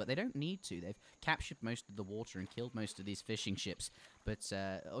powerful. But they don't need to. They've captured most of the water and killed most of these fishing ships. But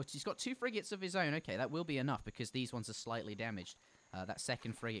he's got 2 frigates of his own. Okay, that will be enough because these ones are slightly damaged. That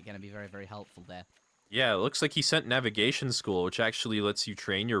second frigate going to be very, very helpful there. Yeah, it looks like he sent navigation school, which actually lets you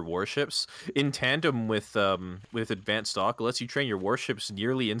train your warships in tandem with advanced dock. It lets you train your warships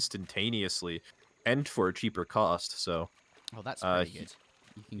nearly instantaneously and for a cheaper cost. So. Oh, that's pretty good.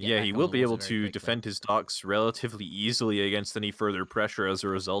 Yeah, he will be able to defend his docks relatively easily against any further pressure as a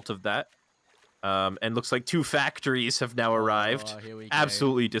result of that. And looks like 2 factories have now arrived. Here we go.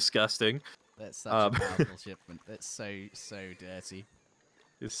 Absolutely disgusting. That's such a powerful shipment. That's so dirty.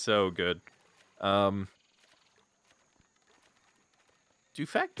 It's so good. Do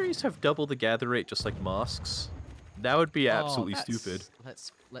factories have double the gather rate just like mosques? That would be absolutely stupid.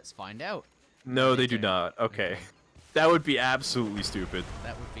 Let's find out. No, they do not. Okay. That would be absolutely stupid.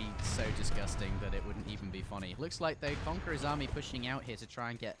 That would be so disgusting that it wouldn't even be funny. Looks like though Conqueror's army pushing out here to try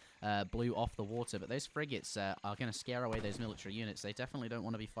and get Blue off the water, but those frigates are going to scare away those military units. They definitely don't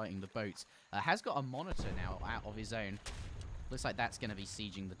want to be fighting the boats. Has got a monitor now out of his own. Looks like that's going to be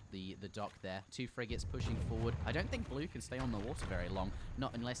sieging the dock there. 2 frigates pushing forward. I don't think Blue can stay on the water very long.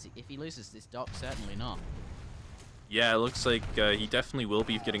 Not unless if he loses this dock, certainly not. Yeah, it looks like he definitely will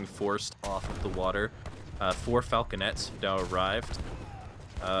be getting forced off of the water. 4 falconets have now arrived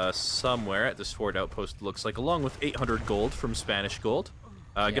somewhere at this forward outpost, looks like, along with 800 gold from Spanish gold.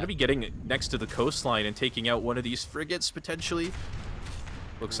 Going to be getting next to the coastline and taking out one of these frigates, potentially.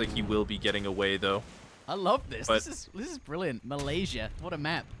 Looks like he will be getting away, though. I love this. This is brilliant. Malaysia. What a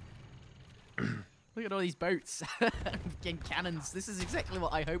map. Look at all these boats and cannons. This is exactly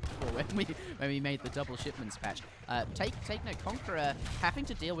what I hoped for when we made the double shipments patch. Take note, Conqueror having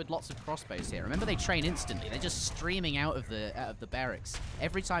to deal with lots of crossbows here. Remember, they train instantly. They're just streaming out of the barracks.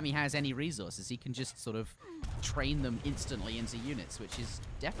 Every time he has any resources, he can just sort of train them instantly into units, which is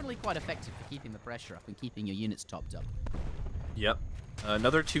definitely quite effective for keeping the pressure up and keeping your units topped up. Yep.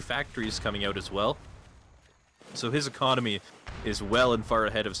 Another 2 factories coming out as well. So his economy is well and far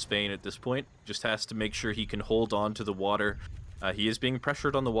ahead of Spain at this point. Just has to make sure he can hold on to the water. He is being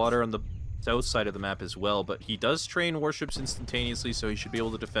pressured on the water on the south side of the map as well, but he does train warships instantaneously, so he should be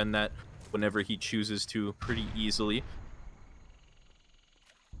able to defend that whenever he chooses to pretty easily.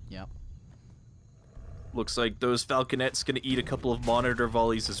 Yep. Looks like those Falconets going to eat a couple of monitor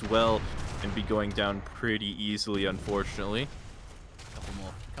volleys as well and be going down pretty easily, unfortunately.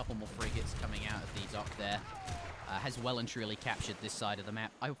 Couple more frigates coming out of the dock there. Has well and truly captured this side of the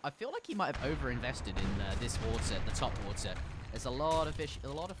map. I feel like he might have overinvested in this water, the top water. There's a lot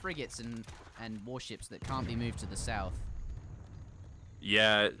of frigates and warships that can't be moved to the south.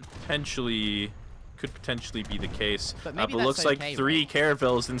 Yeah, could potentially be the case. But But maybe looks that's like okay, 3 right?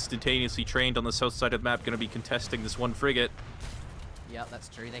 caravels instantaneously trained on the south side of the map going to be contesting this one frigate. Yeah, that's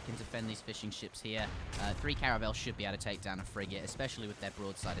true. They can defend these fishing ships here. 3 caravels should be able to take down a frigate, especially with their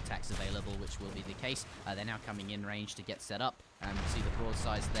broadside attacks available, which will be the case. They're now coming in range to get set up, and you see the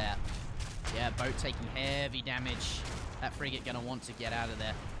broadsides there. Yeah, boat taking heavy damage. That frigate going to want to get out of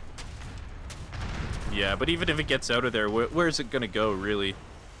there. Yeah, but even if it gets out of there, where is it going to go, really?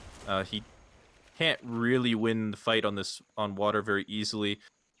 He can't really win the fight on water very easily.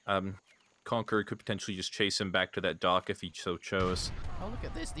 Conqueror could potentially just chase him back to that dock if he so chose. Oh, look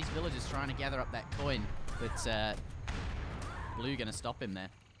at this. These villagers trying to gather up that coin, but Blue going to stop him there.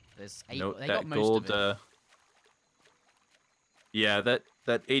 There's 8. Note They that got most gold. of it. Yeah,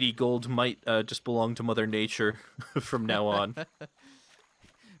 that 80 gold might just belong to Mother Nature from now on.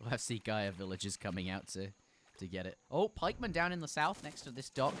 We'll have Sea Gaia villagers coming out to get it. Oh, pikemen down in the south next to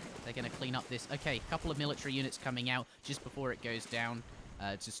this dock. They're going to clean up this. Okay, a couple of military units coming out just before it goes down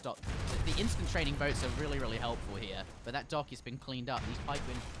to stop. The instant training boats are really, really helpful here. But that dock has been cleaned up. These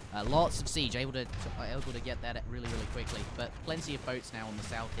pikemen, lots of siege, able to get that really, really quickly. But plenty of boats now on the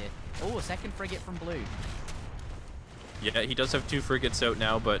south here. Oh, a second frigate from Blue. Yeah, he does have 2 frigates out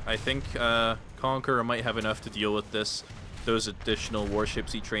now, but I think Conqueror might have enough to deal with this. Those additional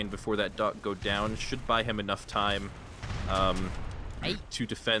warships he trained before that dock go down should buy him enough time to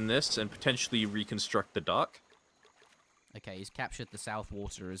defend this and potentially reconstruct the dock. Okay, he's captured the south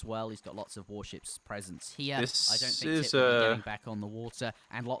water as well. He's got lots of warships presence here. This I don't think is, Tip will be getting back on the water,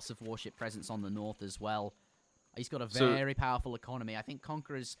 and lots of warship presence on the north as well. He's got a very powerful economy. I think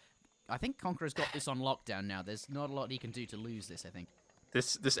Conqueror's got this on lockdown now. There's not a lot he can do to lose this, I think.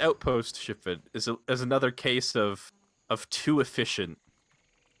 This outpost shipment is another case of too efficient.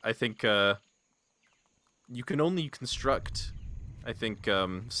 I think you can only construct, I think,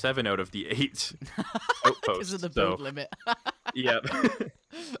 7 out of the 8 outposts. Because of the build limit. Yeah.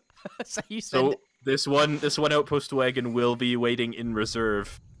 So you spend this one outpost wagon will be waiting in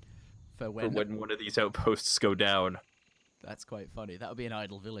reserve for when one of these outposts go down. That's quite funny. That'll be an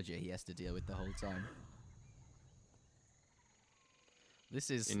idle villager he has to deal with the whole time.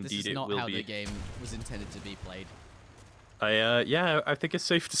 This is not how the game was intended to be played. Yeah, I think it's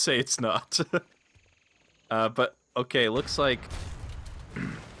safe to say it's not. But okay, looks like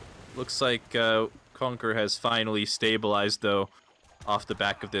Conquer has finally stabilized though, off the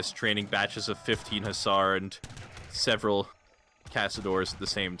back of this, training batches of 15 Hussar and several Cassadors at the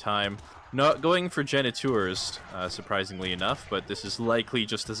same time. Not going for Genitours, surprisingly enough, but this is likely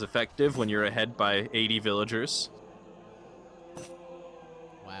just as effective when you're ahead by 80 villagers.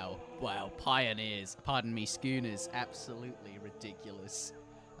 Wow, pioneers, pardon me, schooners, absolutely ridiculous.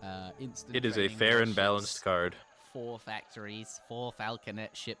 Instant It is a training fair and warships, balanced card. 4 factories, 4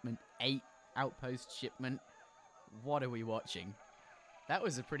 Falconet shipment, 8 outpost shipment. What are we watching? That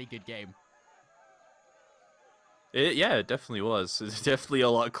was a pretty good game. Yeah, it definitely was. It's definitely a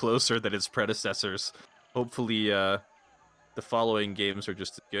lot closer than its predecessors. Hopefully, the following games are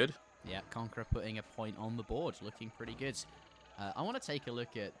just as good. Yeah, Conqueror putting a point on the board, looking pretty good. I want to take a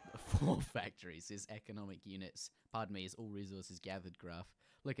look at 4 factories, his economic units, pardon me, his all resources gathered graph.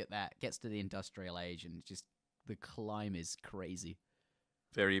 Look at that. Gets to the industrial age and just the climb is crazy.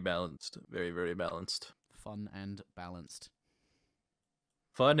 Very balanced. Very, very balanced. Fun and balanced.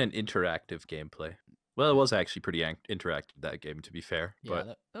 Fun and interactive gameplay. Well, it was actually pretty interactive, that game, to be fair. Yeah,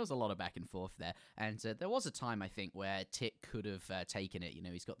 but there was a lot of back and forth there. And there was a time, I think, where Tit could have taken it. You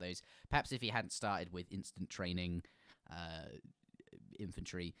know, he's got those... Perhaps if he hadn't started with instant training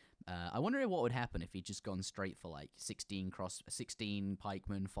infantry, I wonder what would happen if he'd just gone straight for, like, 16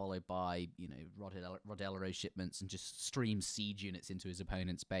 pikemen, followed by, you know, Rodellero shipments, and just stream siege units into his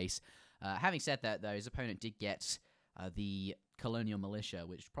opponent's base. Having said that, though, his opponent did get the colonial militia,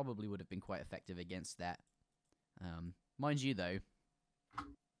 which probably would have been quite effective against that. Mind you, though,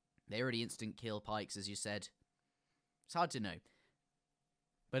 they already instant kill pikes, as you said. It's hard to know.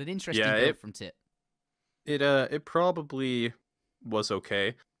 But an interesting build from Tit. It probably was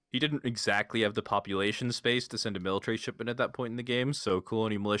okay. He didn't exactly have the population space to send a military shipment at that point in the game, so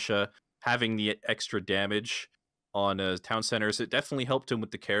colonial militia having the extra damage on town centers, it definitely helped him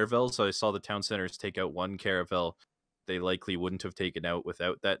with the caravels. So I saw the town centers take out one caravel they likely wouldn't have taken out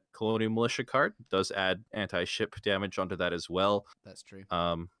without that colonial militia card. It does add anti-ship damage onto that as well. That's true.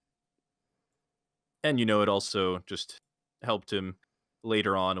 And it also just helped him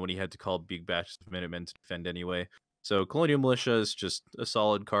later on when he had to call big batches of Minutemen to defend anyway. So Colonial Militia is just a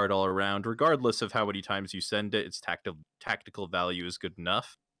solid card all around, regardless of how many times you send it. Its tactical value is good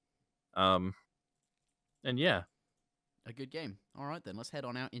enough. And yeah. A good game. All right, then. Let's head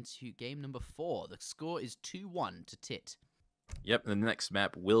on out into game number 4. The score is 2-1 to Tit. Yep, the next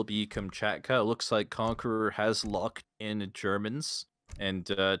map will be Kamchatka. It looks like Conqueror has locked in Germans, and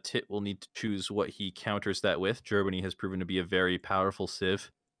Tit will need to choose what he counters that with. Germany has proven to be a very powerful civ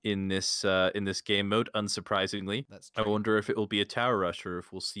in this game mode, unsurprisingly. That's true. I wonder if it will be a tower rush or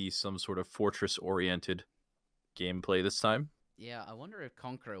if we'll see some sort of fortress-oriented gameplay this time. Yeah, I wonder if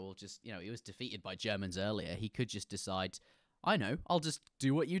Conqueror will just, he was defeated by Germans earlier. He could just decide, I know, I'll just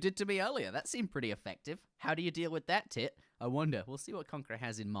do what you did to me earlier. That seemed pretty effective. How do you deal with that, Tit? I wonder. We'll see what Conqueror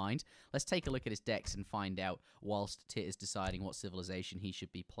has in mind. Let's take a look at his decks and find out whilst Tit is deciding what civilization he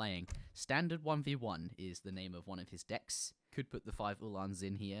should be playing. Standard 1v1 is the name of one of his decks. Could put the 5 Ulans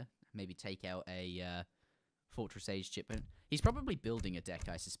in here. Maybe take out a Fortress Age shipment. He's probably building a deck,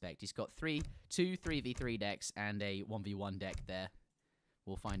 I suspect. He's got two 3v3 decks and a 1v1 deck there.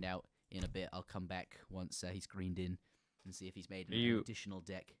 We'll find out in a bit. I'll come back once he's greened in and see if he's made an additional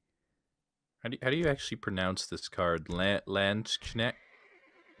deck. How do you actually pronounce this card? Landsknecht?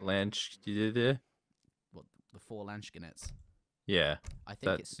 What, the 4 Landsknets? Yeah. I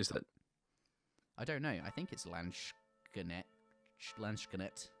think it's... Is that... I don't know. I think it's Landsknet.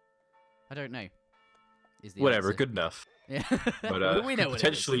 I don't know. Whatever, answer. Good enough. Yeah. But we know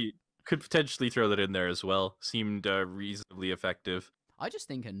could potentially throw that in there as well. Seemed reasonably effective. I just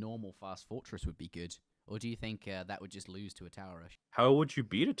think a normal fast fortress would be good. Or do you think that would just lose to a tower rush? How would you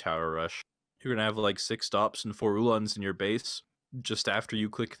beat a tower rush? You're gonna have like 6 stops and 4 Ulans in your base just after you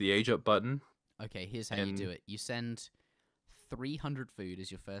click the age up button. Okay, here's how you do it. You send 300 food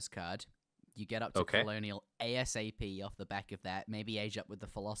as your first card. You get up to Colonial ASAP off the back of that. Maybe age up with the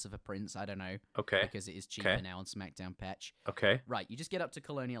Philosopher Prince. I don't know. Okay. Because it is cheaper now on Smackdown patch. Okay. Right. You just get up to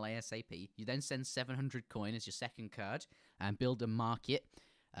Colonial ASAP. You then send 700 coin as your second card and build a market.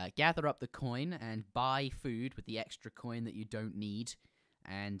 Gather up the coin and buy food with the extra coin that you don't need.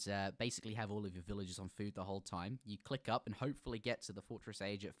 And basically have all of your villagers on food the whole time. You click up and hopefully get to the Fortress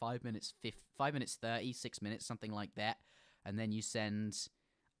Age at 5 minutes 30, 6 minutes, something like that. And then you send...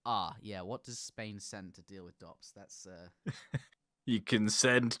 what does Spain send to deal with DOPS? That's... You can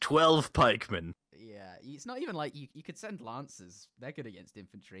send 12 pikemen. Yeah, it's not even like... You could send lancers. They're good against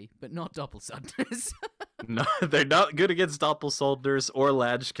infantry, but not doppelsunders. No, they're not good against doppelsunders or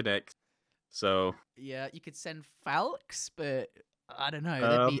Landsknecht. So... Yeah, you could send falcons, but... I don't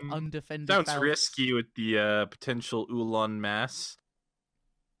know, they'd be undefended. Sounds falcons. risky with the potential Ulan mass.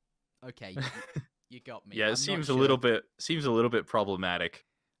 Okay, you got me. Yeah, I'm it seems not a little bit problematic.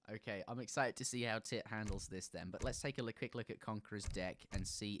 Okay, I'm excited to see how Tit handles this then, but let's take a quick look at Conqueror's deck and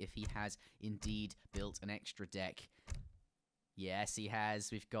see if he has indeed built an extra deck. Yes, he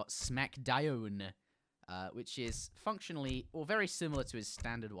has. We've got Smackdown, which is functionally, or very similar to his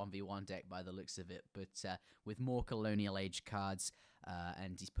standard 1v1 deck by the looks of it, but with more Colonial Age cards,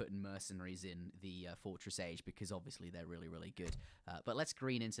 and he's putting mercenaries in the Fortress Age, because obviously they're really, really good. But let's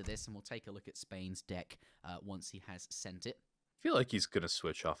green into this, and we'll take a look at Spain's deck once he has sent it. I feel like he's gonna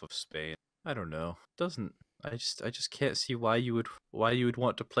switch off of Spain. I don't know. I just can't see why you would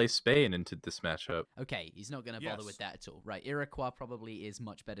want to play Spain into this matchup. Okay, he's not going to bother with that at all. Right, Iroquoise probably is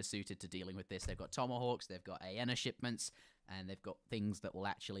much better suited to dealing with this. They've got tomahawks, they've got AENA shipments, and they've got things that will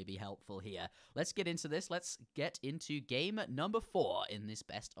actually be helpful here. Let's get into this. Let's get into game number 4 in this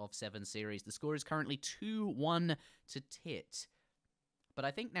best of 7 series. The score is currently 2-1 to Tit. But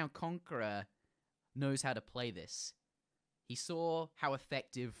I think now Conqueror knows how to play this. He saw how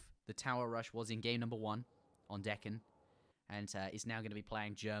effective the tower rush was in game number 1 on Deccan, and is now going to be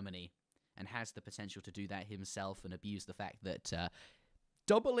playing Germany, and has the potential to do that himself and abuse the fact that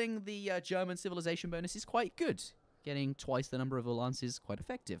doubling the German civilization bonus is quite good. Getting twice the number of Ulans is quite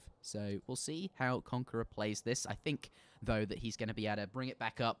effective. So we'll see how Conqueror plays this. I think, though, that he's going to be able to bring it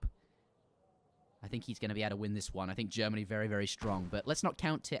back up. I think he's going to be able to win this one. I think Germany very, very strong. But let's not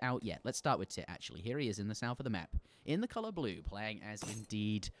count Tit out yet. Let's start with Tit, actually. Here he is in the south of the map. In the color blue, playing as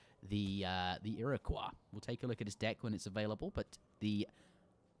indeed the Iroquois. We'll take a look at his deck when it's available. But the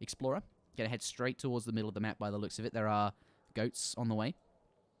Explorer Gonna head straight towards the middle of the map by the looks of it. There are goats on the way.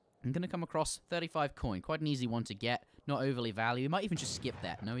 I'm gonna come across 35 coin. Quite an easy one to get. Not overly valued. He might even just skip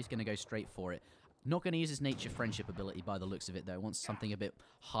that. No, he's gonna go straight for it. Not gonna use his nature friendship ability by the looks of it, though. Wants something a bit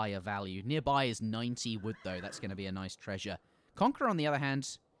higher value. Nearby is 90 wood, though. That's gonna be a nice treasure. Conqueror, on the other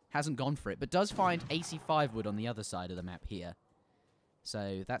hand, hasn't gone for it, but does find 85 wood on the other side of the map here.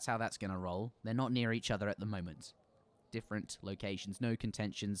 So that's how that's gonna roll. They're not near each other at the moment. Different locations. No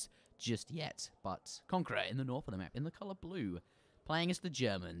contentions just yet, but Conqueror in the north of the map, in the color blue, playing as the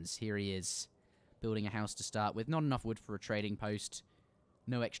Germans. Here he is, building a house to start with. Not enough wood for a trading post.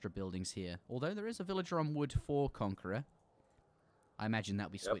 No extra buildings here, although there is a villager on wood for Conqueror. I imagine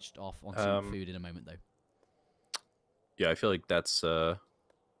that'll be switched off on some food in a moment, though. Yeah, I feel like that's a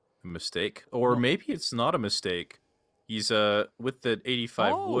mistake, or maybe it's not a mistake. He's with the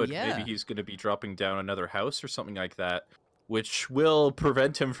 85 wood. Yeah. Maybe he's going to be dropping down another house or something like that, which will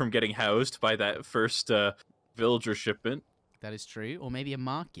prevent him from getting housed by that first villager shipment. That is true, or maybe a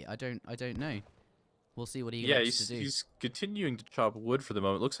market. I don't know. We'll see what he likes to do. He's continuing to chop wood for the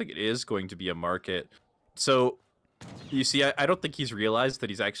moment. Looks like it is going to be a market. So, you see, I don't think he's realized that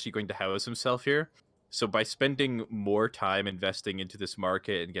he's actually going to house himself here. So by spending more time investing into this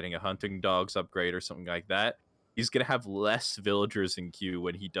market and getting a hunting dogs upgrade or something like that, he's going to have less villagers in queue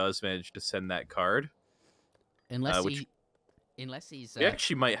when he does manage to send that card. Unless he's... He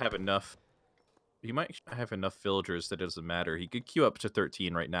actually might have enough... He might have enough villagers that it doesn't matter. He could queue up to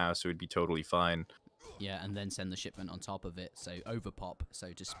 13 right now, so he'd be totally fine. Yeah, and then send the shipment on top of it, so overpop,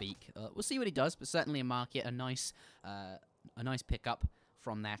 so to speak. We'll see what he does, but certainly a market, a nice pickup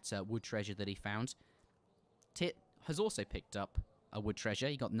from that wood treasure that he found. Tit has also picked up a wood treasure.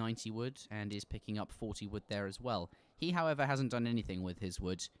 He got 90 wood and is picking up 40 wood there as well. He, however, hasn't done anything with his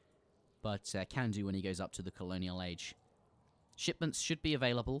wood, but can do when he goes up to the colonial age. Shipments should be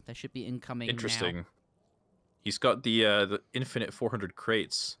available. They should be incoming Interesting. now. He's got the infinite 400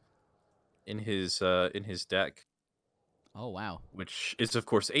 crates in his deck. Oh, wow. Which is, of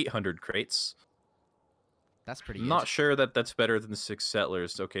course, 800 crates. That's pretty good. Not sure that that's better than 6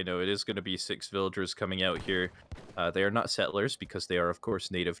 settlers. Okay, no, it is going to be 6 villagers coming out here. They are not settlers because they are, of course,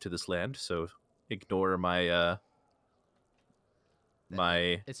 native to this land. So ignore my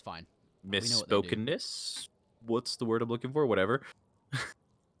it's fine. Misspokenness. What's the word I'm looking for? Whatever.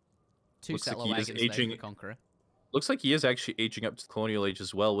 2 Looks like settler he is wagons aging- though for Conqueror. Looks like he is actually aging up to the colonial age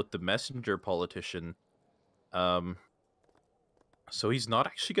as well with the messenger politician. So he's not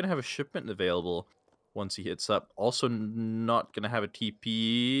actually going to have a shipment available once he hits up. Also not going to have a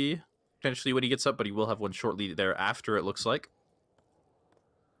TP potentially when he gets up, but he will have one shortly thereafter, it looks like.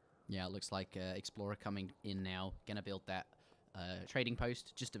 Yeah, it looks like Explorer coming in now. Gonna build that trading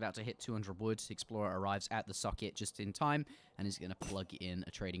post. Just about to hit 200 wood. Explorer arrives at the socket just in time and is gonna plug in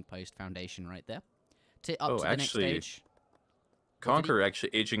a trading post foundation right there. Up to the next stage. Conqueror actually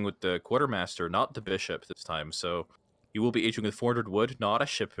aging with the quartermaster, not the bishop this time. So he will be aging with 400 wood, not a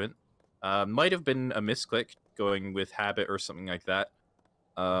shipment. Might have been a misclick going with habit or something like that.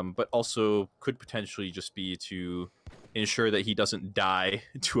 But also could potentially just be to ensure that he doesn't die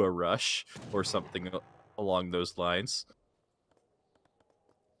to a rush or something along those lines.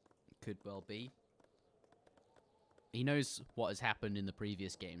 Could well be. He knows what has happened in the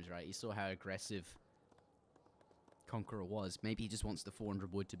previous games, right? He saw how aggressive Conqueror was. Maybe he just wants the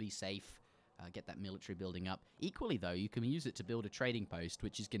 400 wood to be safe, get that military building up. Equally, though, you can use it to build a trading post,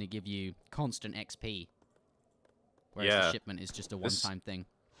 which is going to give you constant XP. Whereas the shipment is just a one-time thing.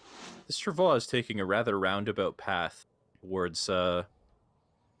 This Travois is taking a rather roundabout path towards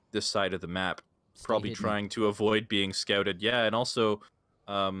this side of the map. Probably trying to avoid being scouted. Yeah, and also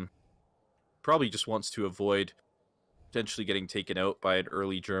probably just wants to avoid potentially getting taken out by an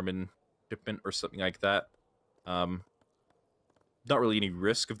early German shipment or something like that. Not really any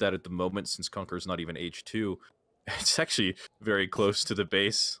risk of that at the moment since Conqueror's not even age 2. It's actually very close to the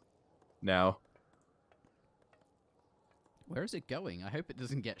base now. Where is it going? I hope it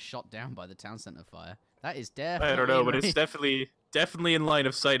doesn't get shot down by the town center fire. That is definitely... I don't know, but it's definitely in line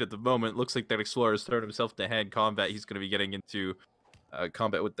of sight at the moment. Looks like that Explorer has thrown himself into hand combat. He's going to be getting into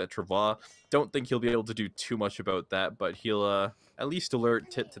combat with that Travois. Don't think he'll be able to do too much about that, but he'll at least alert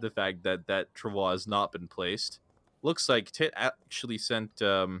Tit to the fact that that Travois has not been placed. Looks like Tit actually sent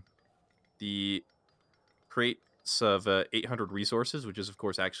the crates of 800 resources, which is, of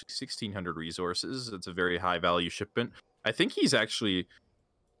course, actually 1,600 resources. It's a very high-value shipment. I think he's actually...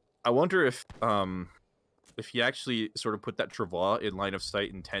 I wonder if he actually sort of put that Travois in line of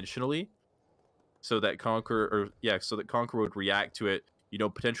sight intentionally, so that Conqueror would react to it, you know,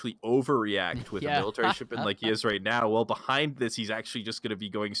 potentially overreact with a military shipment like he is right now. Well, behind this, he's actually just going to be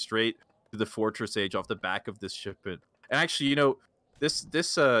going straight to the Fortress Age off the back of this shipment. And actually, you know, this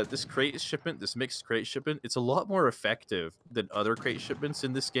crate shipment, this mixed crate shipment, it's a lot more effective than other crate shipments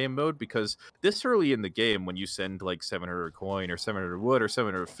in this game mode, because this early in the game, when you send like 700 coin or 700 wood or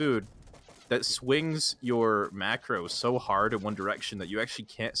 700 food, that swings your macro so hard in one direction that you actually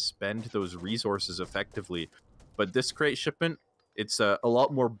can't spend those resources effectively. But this crate shipment, it's a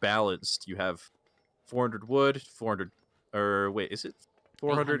lot more balanced. You have 400 wood, 400, or wait, is it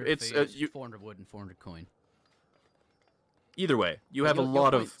 400? It's 400 wood and 400 coin. Either way, you have a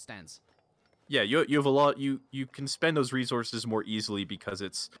lot of stands. Yeah, you have a lot. You can spend those resources more easily because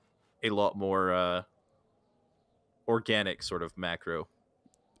it's a lot more organic sort of macro.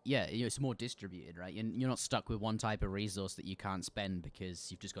 Yeah, it's more distributed, right? You're not stuck with one type of resource that you can't spend because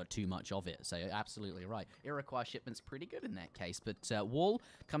you've just got too much of it. So you're absolutely right. Iroquoise shipment's pretty good in that case. But wall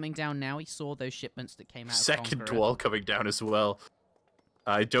coming down now. He saw those shipments that came out. Second wall coming down as well.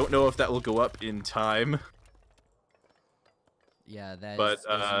 I don't know if that will go up in time. Yeah, but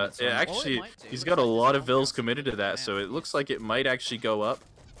actually, he's got a lot of vills committed to that, so it looks like it might actually go up.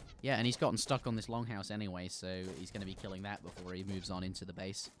 Yeah, and he's gotten stuck on this longhouse anyway, so he's going to be killing that before he moves on into the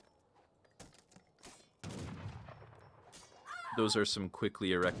base. Those are some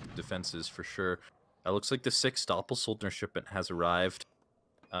quickly erected defenses for sure. It looks like the 6th Doppelsoldner shipment has arrived.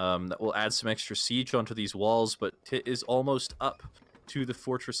 That will add some extra siege onto these walls, but Tit is almost up to the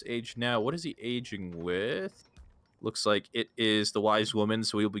Fortress Age now. What is he aging with? Looks like it is the Wise Woman,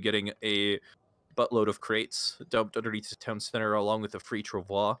 so we'll be getting a buttload of crates dumped underneath the town center along with a free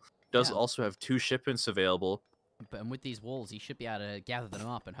travois. Does also have 2 shipments available. And with these walls, he should be able to gather them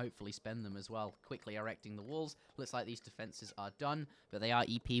up and hopefully spend them as well. Quickly erecting the walls. Looks like these defenses are done, but they are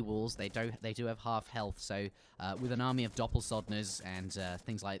EP walls. They do have half health, so with an army of Doppelsodners and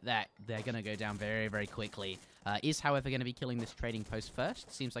things like that, they're going to go down very, very quickly. Is, however, going to be killing this trading post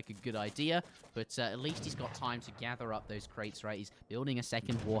first. Seems like a good idea, but at least he's got time to gather up those crates, right? He's building a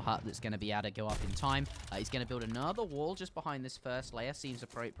second war hut that's going to be able to go up in time. He's going to build another wall just behind this first layer. Seems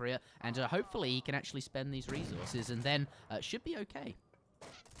appropriate, and hopefully he can actually spend these resources, and then should be okay.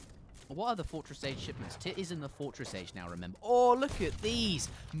 What are the Fortress Age shipments? Tit is in the Fortress Age now, remember. Oh, look at these!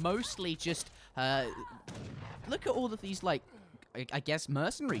 Mostly just, look at all of these, like, I guess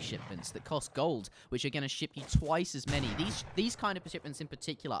mercenary shipments that cost gold, which are going to ship you twice as many. These kind of shipments in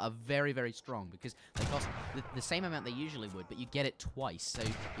particular are very, very strong because they cost the same amount they usually would, but you get it twice. So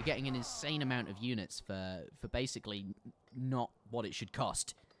you're getting an insane amount of units for basically not what it should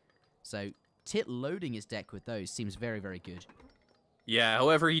cost. So Tit loading his deck with those seems very, very good. Yeah,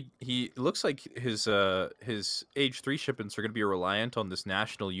 however, he looks like his Age 3 shipments are going to be reliant on this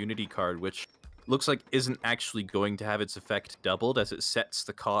National Unity card, which looks like isn't actually going to have its effect doubled, as it sets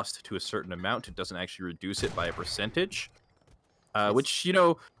the cost to a certain amount. It doesn't actually reduce it by a percentage. Which, you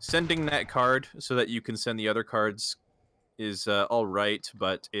know, sending that card so that you can send the other cards is all right,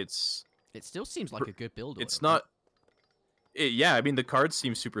 but it still seems like a good build order. It's not... yeah, I mean, the cards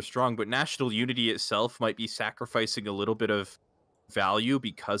seem super strong, but National Unity itself might be sacrificing a little bit of value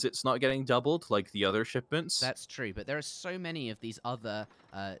because it's not getting doubled like the other shipments. That's true, but there are so many of these other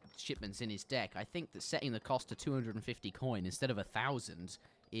shipments in his deck. I think that setting the cost to 250 coin instead of 1,000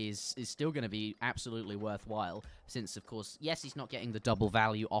 is still going to be absolutely worthwhile, since, of course, yes, he's not getting the double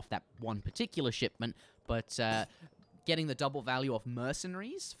value off that one particular shipment, but getting the double value of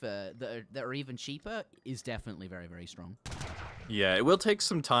mercenaries that are even cheaper is definitely very, very strong. Yeah, it will take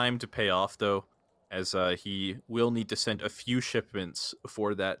some time to pay off, though, as he will need to send a few shipments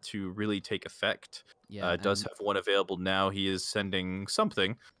for that to really take effect. Yeah, does have one available now. He is sending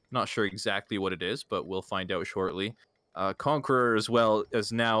something. Not sure exactly what it is, but we'll find out shortly. Conqueror, as well,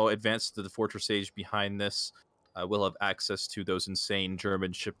 as now advanced to the Fortress Age behind this. Will have access to those insane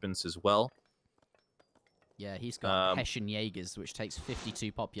German shipments as well. Yeah, he's got Hessian Jaegers, which takes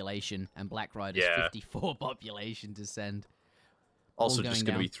 52 population, and Black Riders 54 population to send. Also just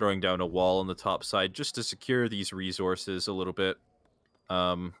going to be throwing down a wall on the top side just to secure these resources a little bit.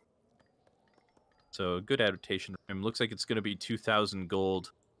 So good adaptation for him. Looks like it's going to be 2,000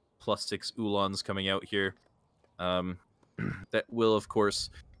 gold plus 6 Ulans coming out here. That will, of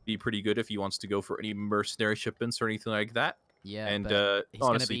course, be pretty good if he wants to go for any mercenary shipments or anything like that. Yeah, and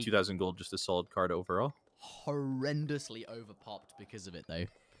honestly, 2,000 gold, just a solid card overall. Horrendously overpopped because of it, though.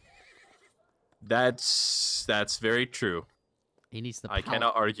 That's very true. He needs the. I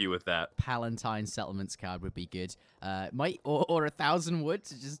cannot argue with that. Palatine Settlements card would be good. Or 1,000 wood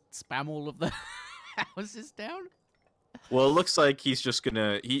to just spam all of the houses down. Well, it looks like he's just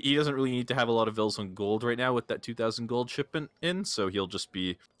gonna. He doesn't really need to have a lot of vills on gold right now with that 2,000 gold shipment in, so he'll just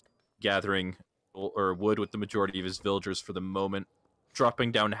be gathering or wood with the majority of his villagers for the moment.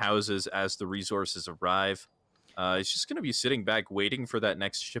 dropping down houses as the resources arrive. He's just going to be sitting back waiting for that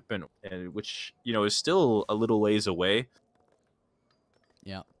next shipment, which, you know, is still a little ways away.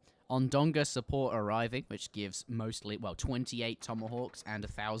 Yeah. Ondonga support arriving, which gives mostly, well, 28 tomahawks and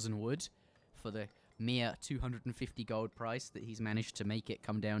 1,000 wood for the mere 250 gold price that he's managed to make it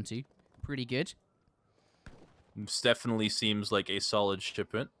come down to. Pretty good. This definitely seems like a solid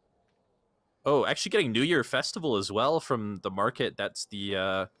shipment. Oh, actually getting New Year Festival as well from the market. That's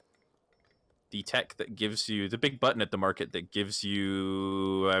the tech that gives you the big button at the market that gives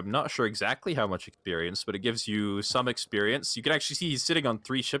you, I'm not sure exactly how much experience, but it gives you some experience. You can actually see he's sitting on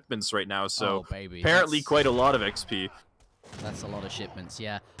 3 shipments right now, so apparently quite a lot of XP. That's a lot of shipments,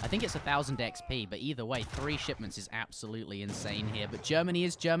 yeah. I think it's 1,000 XP, but either way, 3 shipments is absolutely insane here. But Germany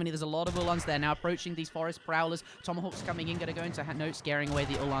is Germany. There's a lot of Uhlans there now approaching these forest prowlers. Tomahawk's coming in, going to go into note, scaring away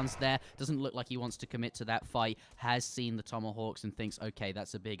the Uhlans there. Doesn't look like he wants to commit to that fight. Has seen the Tomahawks and thinks, okay,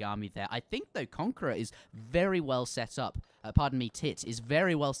 that's a big army there. I think, though, Conqueror is very well set up. Pardon me, Tit is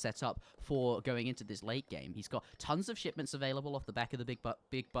very well set up for going into this late game. He's got tons of shipments available off the back of the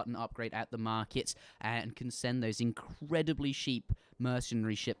big button upgrade at the market, and can send those incredibly cheap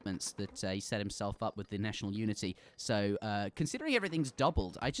mercenary shipments that he set himself up with the National Unity. So considering everything's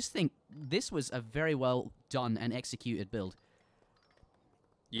doubled, I just think this was a very well done and executed build.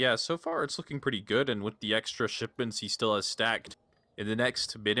 Yeah, so far it's looking pretty good, and with the extra shipments he still has stacked, in the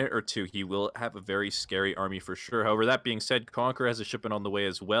next minute or two, he will have a very scary army for sure. However, that being said, Conqueror has a shipment on the way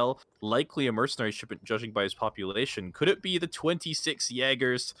as well. Likely a mercenary shipment, judging by his population. Could it be the 26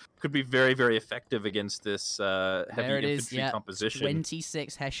 Jaegers? Could be very, very effective against this heavy infantry composition.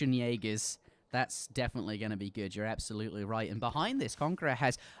 26 Hessian Jaegers. That's definitely going to be good. You're absolutely right. And behind this, Conqueror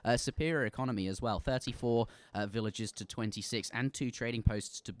has a superior economy as well. 34 villages to 26 and 2 trading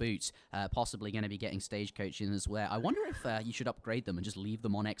posts to boot. Possibly going to be getting stagecoach in as well. I wonder if you should upgrade them and just leave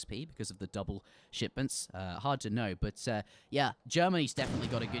them on XP because of the double shipments. Hard to know. But yeah, Germany's definitely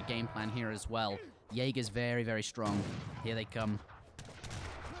got a good game plan here as well. Jaeger's very, very strong. Here they come.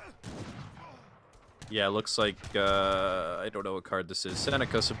 Yeah, looks like, I don't know what card this is.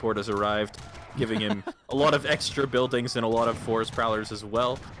 Seneca support has arrived, giving him a lot of extra buildings and a lot of forest prowlers as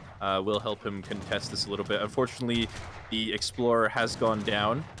well. Will help him contest this a little bit. Unfortunately, the Explorer has gone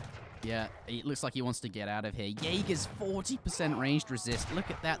down. Yeah, it looks like he wants to get out of here. Jaeger's 40% ranged resist.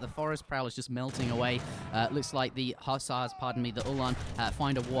 Look at that. The Forest Prowler's just melting away. Looks like the Hussars, pardon me, the Uhlan,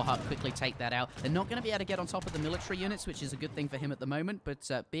 find a war hut, quickly take that out. They're not going to be able to get on top of the military units, which is a good thing for him at the moment, but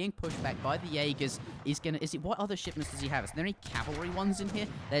being pushed back by the Jaegers is going to... What other shipments does he have? Is there any cavalry ones in here?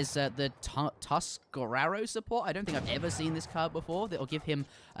 There's the Tuscararo support. I don't think I've ever seen this card before. That'll give him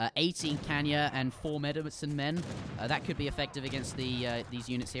 18 Kanya and 4 medicine men. That could be effective against these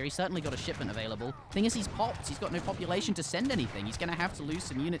units here. He certainly got a shipment available. Thing is, he's popped. He's got no population to send anything. He's going to have to lose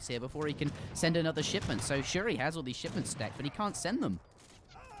some units here before he can send another shipment. So sure, he has all these shipments stacked, but he can't send them.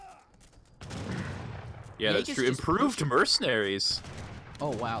 Yeah, that's true. Improved mercenaries. Oh,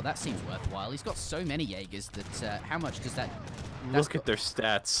 wow. That seems worthwhile. He's got so many Jaegers that... how much does that... Look at their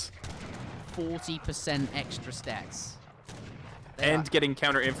stats. 40% extra stats. And getting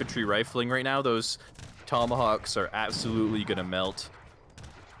counter-infantry rifling right now. Those Tomahawks are absolutely going to melt.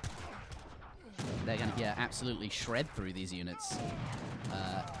 They're going to, absolutely shred through these units.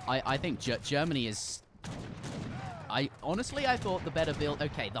 I think Germany is... Honestly, I thought the better build...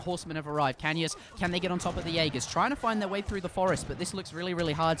 Okay, the horsemen have arrived. Can they get on top of the Jaegers? Trying to find their way through the forest, but this looks really,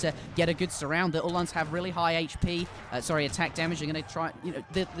 really hard to get a good surround. The Uhlans have really high HP. Attack damage. They're going to try... You know,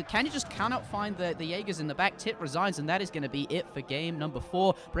 the Kanya just cannot find the Jaegers in the back. Tit resigns, and that is going to be it for game number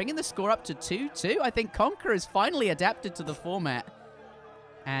 4. Bringing the score up to 2-2. I think Conqueror has finally adapted to the format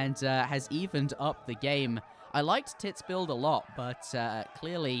and has evened up the game. I liked Tit's build a lot, but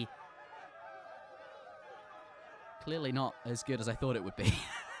clearly not as good as I thought it would be.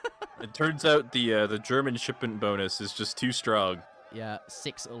 It turns out the German shipment bonus is just too strong. Yeah,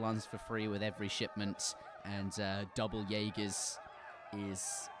 6 Uhlans for free with every shipment, and double Jaegers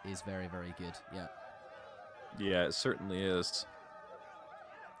is very, very good. Yeah. Yeah, it certainly is.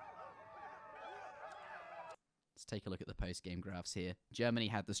 Let's take a look at the post-game graphs here. Germany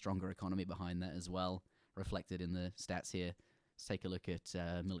had the stronger economy behind that as well, reflected in the stats here. Let's take a look at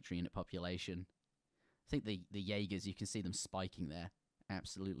military unit population. I think the Jaegers, you can see them spiking there.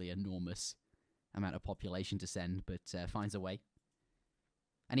 Absolutely enormous amount of population to send, but finds a way.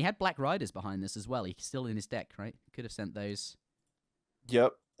 And he had Black Riders behind this as well. He's still in his deck, right? Could have sent those.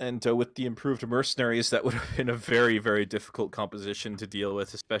 Yep, and with the improved mercenaries, that would have been a very, very difficult composition to deal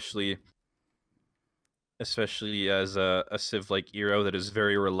with, especially as a civ like Eero that is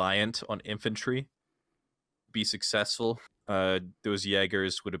very reliant on infantry be successful. those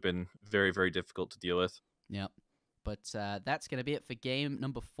Jaegers would have been very, very difficult to deal with. Yep. But that's going to be it for game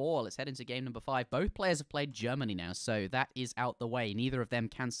number 4. Let's head into game number 5. Both players have played Germany now, so that is out the way. Neither of them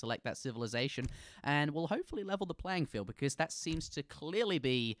can select that civilization, and will hopefully level the playing field, because that seems to clearly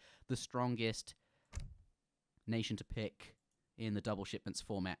be the strongest nation to pick in the double shipments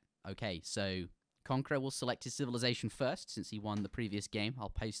format. Okay, so Conqueror will select his civilization first, since he won the previous game. I'll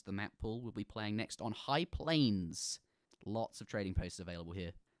paste the map pool. We'll be playing next on High Plains. Lots of trading posts available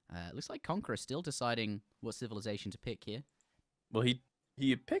here. Looks like Conqueror still deciding what civilization to pick here. Well,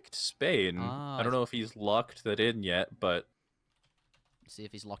 he picked Spain. I don't know if he's locked that in yet, but... See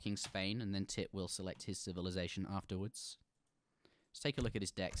if he's locking Spain, and then Tit will select his civilization afterwards. Let's take a look at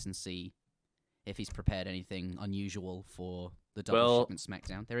his decks and see if he's prepared anything unusual for the double shipment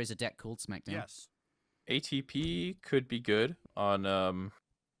Smackdown. There is a deck called Smackdown. Yes. ATP could be good on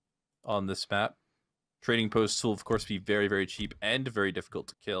this map. Trading posts will, of course, be very, very cheap and very difficult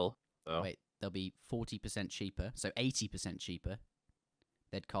to kill. So. Wait, they'll be 40% cheaper, so 80% cheaper.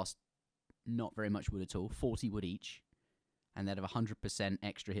 They'd cost not very much wood at all, 40 wood each. And they'd have 100%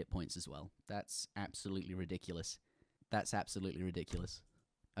 extra hit points as well. That's absolutely ridiculous. That's absolutely ridiculous.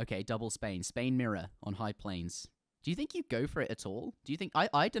 Okay, double Spain. Spain mirror on High Plains. Do you think you go for it at all? Do you think...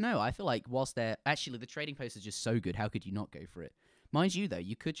 I don't know. I feel like whilst they're... Actually, the trading post is just so good. How could you not go for it? Mind you, though,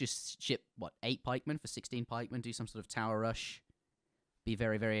 you could just ship, 8 pikemen for 16 pikemen, do some sort of tower rush, be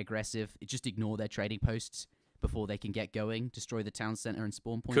very, very aggressive, just ignore their trading posts before they can get going, destroy the town center and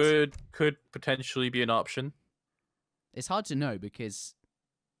spawn points. Could potentially be an option. It's hard to know because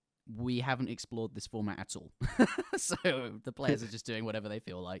we haven't explored this format at all. So the players are just doing whatever they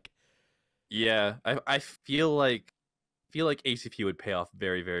feel like. Yeah, I feel like ATP would pay off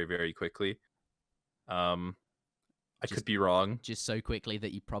very, very, very quickly. I could be wrong. Just so quickly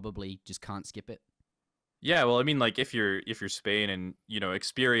that you probably just can't skip it. Yeah, well, I mean, like if you're Spain and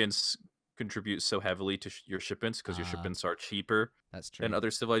experience contributes so heavily to your shipments because your shipments are cheaper. That's true. Than other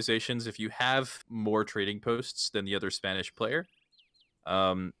civilizations. If you have more trading posts than the other Spanish player,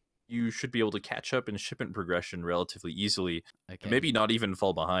 you should be able to catch up in shipment progression relatively easily. Okay. And maybe not even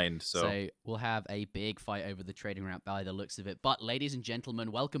fall behind. So we'll have a big fight over the trading route by the looks of it. But ladies and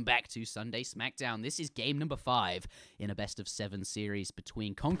gentlemen, welcome back to Sunday Smackdown. This is game number 5 in a best of 7 series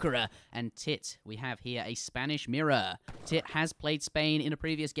between Conqueror and Tit. We have here a Spanish mirror. Tit has played Spain in a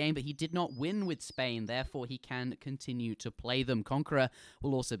previous game, but he did not win with Spain. Therefore, he can continue to play them. Conqueror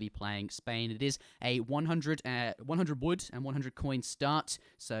will also be playing Spain. It is a 100 wood and 100 coin start.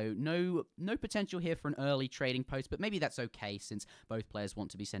 So no potential here for an early trading post, but maybe that's okay since both players want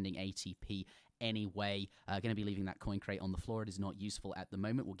to be sending ATP anyway. Going to be leaving that coin crate on the floor. It is not useful at the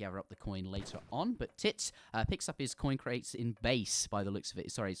moment. We'll gather up the coin later on, but Tit picks up his coin crates in base by the looks of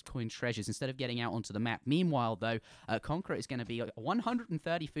it. Sorry, his coin treasures instead of getting out onto the map. Meanwhile, though, Conqueror is going to be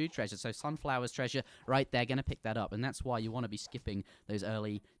 130 food treasures, so sunflowers treasure right there. Going to pick that up, and that's why you want to be skipping those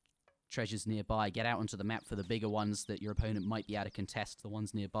early treasures nearby. Get out onto the map for the bigger ones that your opponent might be able to contest. The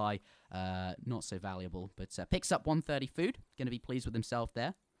ones nearby, not so valuable, but picks up 130 food. Going to be pleased with himself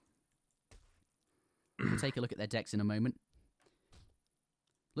there. We'll take a look at their decks in a moment.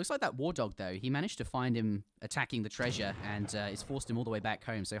 Looks like that war dog, though. He managed to find him attacking the treasure, and it's forced him all the way back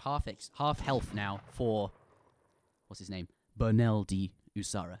home. So half health now for, what's his name? Bernal de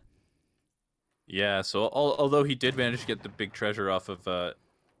Usara. Yeah, so although he did manage to get the big treasure off of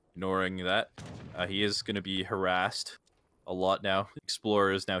ignoring that, he is going to be harassed a lot now.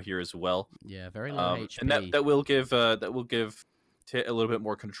 Explorer is now here as well. Yeah, very low HP. And that will give Tit a little bit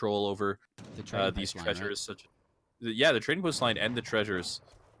more control over these treasures. Right? The trading post line and the treasures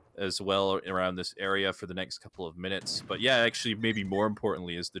as well around this area for the next couple of minutes. But yeah, actually, maybe more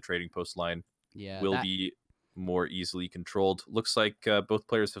importantly is the trading post line will be more easily controlled. Looks like both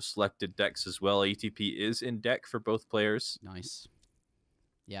players have selected decks as well. ATP is in deck for both players. Nice.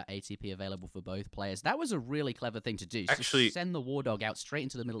 Yeah, ATP available for both players. That was a really clever thing to do. Actually, so send the war dog out straight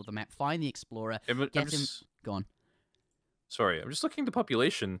into the middle of the map, find the explorer, get him... Go on. Sorry, I'm just looking at the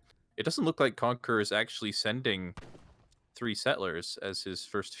population. It doesn't look like Conqueror is actually sending 3 settlers as his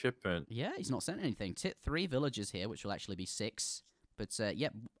first shipment. Yeah, he's not sent anything. Tit 3 villagers here, which will actually be 6. But yeah,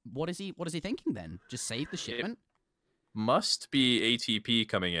 what is he thinking then? Just save the shipment? It must be ATP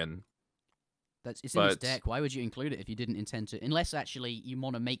coming in. It's in his deck. Why would you include it if you didn't intend to? Unless, actually, you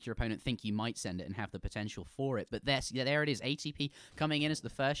want to make your opponent think you might send it and have the potential for it. But there it is. ATP coming in as the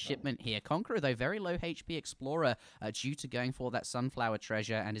first shipment here. Conqueror, though, very low HP Explorer due to going for that Sunflower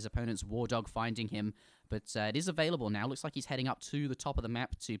treasure and his opponent's War Dog finding him. But it is available now. Looks like he's heading up to the top of the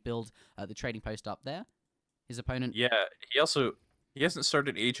map to build the trading post up there. His opponent... Yeah, he hasn't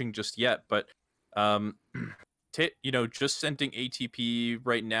started aging just yet, but Tit, just sending ATP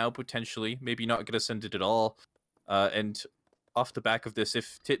right now, potentially, maybe not going to send it at all. And off the back of this,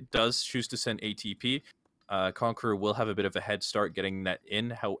 if Tit does choose to send ATP, Conqueror will have a bit of a head start getting that in.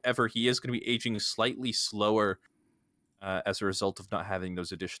 However, he is going to be aging slightly slower as a result of not having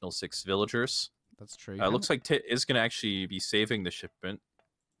those additional 6 villagers. That's true. Looks like Tit is going to actually be saving the shipment.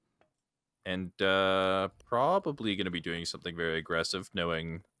 And probably going to be doing something very aggressive,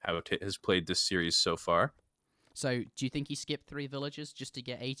 knowing how Tit has played this series so far. So, do you think he skipped 3 villages just to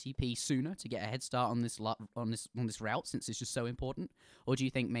get ATP sooner, to get a head start on this route, since it's just so important? Or do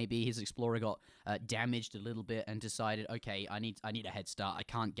you think maybe his explorer got damaged a little bit and decided, okay, I need a head start. I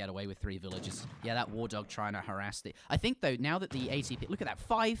can't get away with 3 villages. Yeah, that war dog trying to harass it. I think though, now that the ATP, look at that,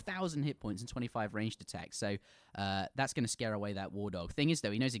 5,000 hit points and 25 ranged attacks. So that's going to scare away that war dog. Thing is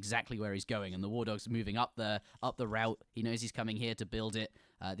though, he knows exactly where he's going, and the war dog's moving up the route. He knows he's coming here to build it.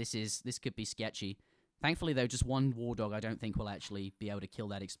 This could be sketchy. Thankfully, though, just one war dog I don't think will actually be able to kill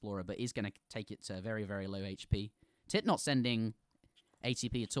that explorer, but is going to take it to very, very low HP. Tit not sending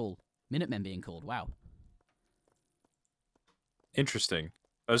ATP at all. Minutemen being called. Wow. Interesting.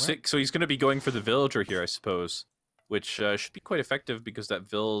 So he's going to be going for the villager here, I suppose, which should be quite effective because that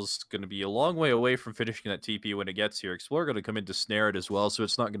Vill's going to be a long way away from finishing that TP when it gets here. Explorer going to come in to snare it as well, so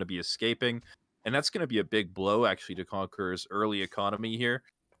it's not going to be escaping. And that's going to be a big blow, actually, to Conqueror's early economy here.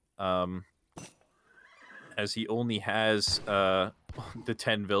 As he only has the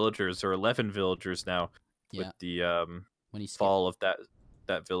 10 villagers or 11 villagers now with the when fall of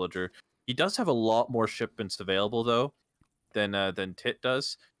that villager. He does have a lot more shipments available though than Tit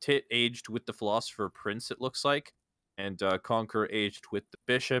does. Tit aged with the Philosopher Prince, it looks like, and Conqueror aged with the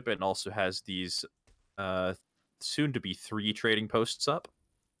Bishop, and also has these soon to be 3 trading posts up.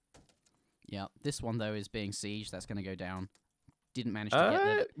 Yeah, this one though is being sieged. That's going to go down. Didn't manage to get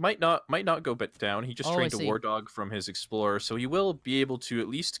there. Might not go back down. He just trained a war dog from his explorer, so he will be able to at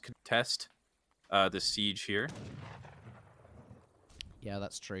least contest the siege here. Yeah,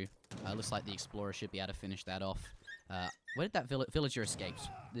 that's true. Looks like the explorer should be able to finish that off. Where did that villager escape?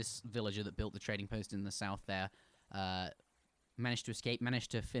 This villager that built the trading post in the south there managed to escape,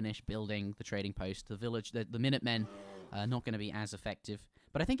 managed to finish building the trading post. The Minutemen not going to be as effective.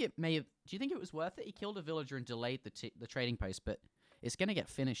 But I think it may have... Do you think it was worth it? He killed a villager and delayed the trading post, but it's going to get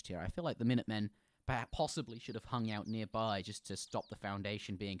finished here. I feel like the Minutemen possibly should have hung out nearby just to stop the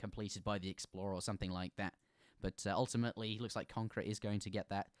foundation being completed by the explorer or something like that. But ultimately, it looks like Conqueror is going to get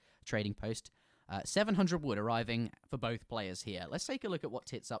that trading post. 700 wood arriving for both players here. Let's take a look at what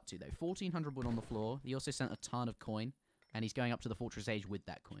Tit's up to, though. 1,400 wood on the floor. He also sent a ton of coin, and he's going up to the Fortress Age with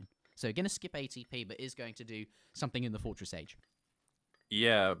that coin. So going to skip ATP, but is going to do something in the Fortress Age.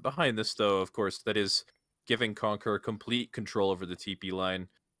 Yeah, behind this, though, of course, that is giving Conqueror complete control over the TP line.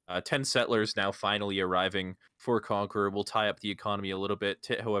 10 settlers now finally arriving for Conqueror will tie up the economy a little bit.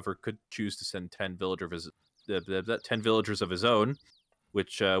 Tit, however, could choose to send 10 villagers of his own,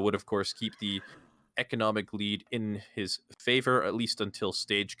 which would, of course, keep the economic lead in his favor, at least until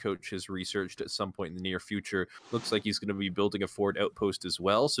Stagecoach is researched at some point in the near future. Looks like he's going to be building a forward outpost as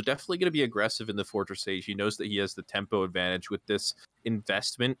well, so definitely going to be aggressive in the Fortress Age. He knows that he has the tempo advantage with this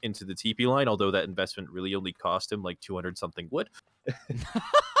investment into the TP line, although that investment really only cost him like 200-something wood.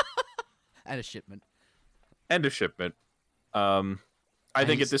 And a shipment. I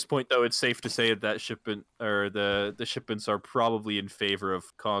think at this point, though, it's safe to say that shipment or the shipments are probably in favor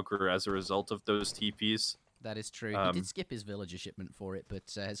of Conqueror as a result of those TPs. That is true. He did skip his villager shipment for it, but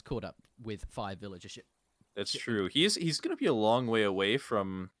has caught up with 5 villager shipments. That's true. He's going to be a long way away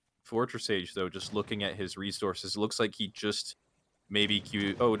from Fortress Age, though. Just looking at his resources, it looks like he just maybe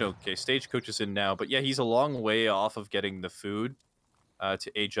queue. Oh no, okay. Stagecoach is in now, but yeah, he's a long way off of getting the food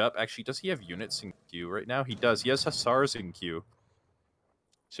to age up. Actually, does he have units in queue right now? He does. He has Hussars in queue.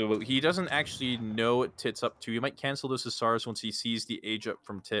 So he doesn't actually know what Tit's up to. He might cancel those Hussars once he sees the age up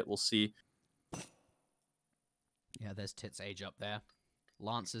from Tit. We'll see. Yeah, there's Tit's age up there.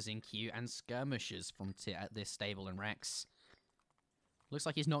 Lancers in queue and skirmishers from Tit at this stable and Rex. Looks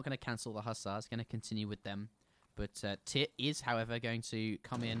like he's not going to cancel the Hussars. Going to continue with them. But Tit is, however, going to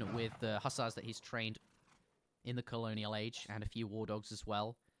come in with the Hussars that he's trained in the colonial age and a few war dogs as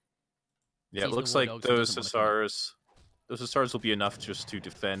well. Yeah, it looks like those Hussars... Those Hussars will be enough just to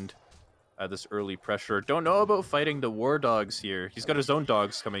defend this early pressure. Don't know about fighting the war dogs here. He's got his own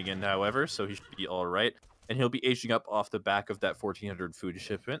dogs coming in, however, so he should be all right. And he'll be aging up off the back of that 1,400 food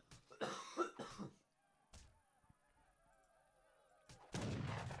shipment.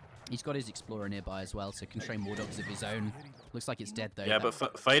 He's got his Explorer nearby as well, so can train war dogs of his own. Looks like it's dead, though. Yeah,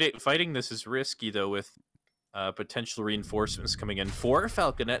 but fighting this is risky, though, with potential reinforcements coming in. 4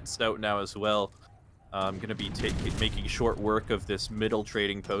 Falconets out now as well. I'm going to be making short work of this middle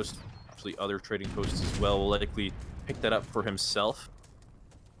trading post. Actually, other trading posts as well will likely pick that up for himself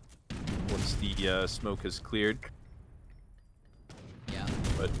once the smoke has cleared. Yeah.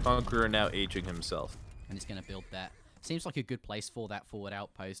 But Conqueror now aging himself. And he's going to build that. Seems like a good place for that forward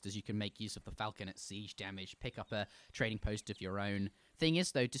outpost, as you can make use of the Falcon at siege damage, pick up a trading post of your own. Thing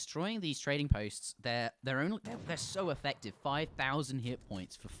is, though, destroying these trading posts, they're so effective. 5,000 hit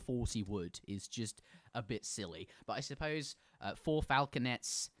points for 40 wood is just a bit silly. But I suppose 4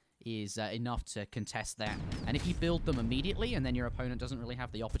 Falconets is enough to contest that. And if you build them immediately and then your opponent doesn't really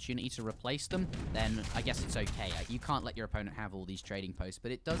have the opportunity to replace them, then I guess it's okay. You can't let your opponent have all these trading posts,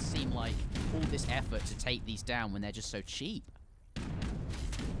 but it does seem like all this effort to take these down when they're just so cheap.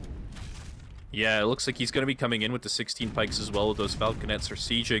 Yeah, it looks like he's going to be coming in with the 16 pikes as well. Those Falconets are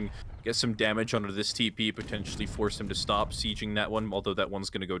sieging. Get some damage onto this TP, potentially force him to stop sieging that one, although that one's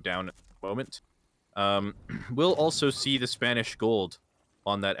going to go down at the moment. We'll also see the Spanish gold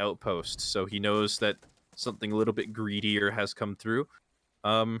on that outpost, so he knows that something a little bit greedier has come through.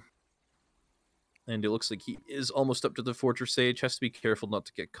 And it looks like he is almost up to the Fortress Age. Has to be careful not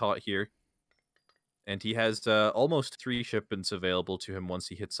to get caught here. And he has almost 3 shipments available to him once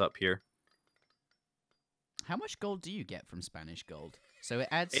he hits up here. How much gold do you get from Spanish gold? So it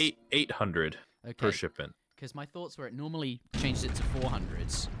adds 800 per shipment. Because my thoughts were it normally changes it to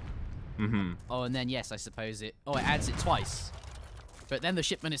 400s. Mm-hmm. Oh, and then yes, I suppose it adds it twice. But then the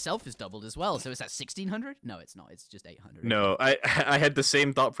shipment itself is doubled as well, so is that 1,600? No, it's not. It's just 800. No, I had the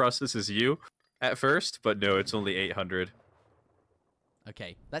same thought process as you at first, but no, it's only 800.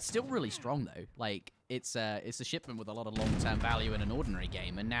 Okay, that's still really strong though. Like it's a shipment with a lot of long-term value in an ordinary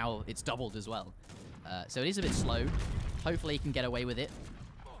game, and now it's doubled as well. So it is a bit slow. Hopefully he can get away with it.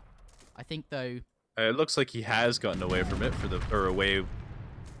 I think though. It looks like he has gotten away from it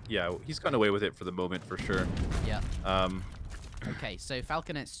Yeah, he's gotten away with it for the moment for sure. Yeah. Okay, so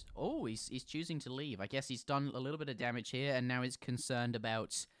Falconet's... Oh, he's choosing to leave. I guess he's done a little bit of damage here, and now is concerned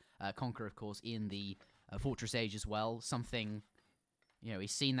about Conquer, of course, in the Fortress Age as well. Something, you know,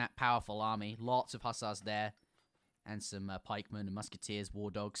 he's seen that powerful army. Lots of hussars there, and some pikemen and musketeers,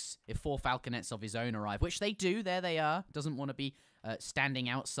 war dogs. If 4 Falconets of his own arrive, which they do, there they are. Doesn't want to be standing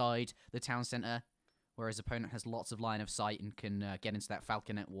outside the town center, whereas opponent has lots of line of sight and can get into that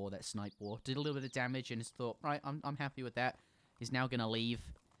Falconet war, that snipe war. Did a little bit of damage and has thought, right, I'm happy with that. Is now going to leave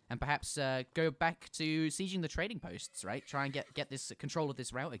and perhaps go back to sieging the trading posts, right? Try and get this control of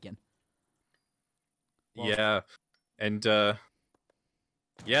this route again. Well, yeah, and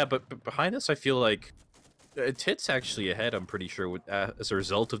yeah, but behind this, I feel like Tit's actually ahead. I'm pretty sure as a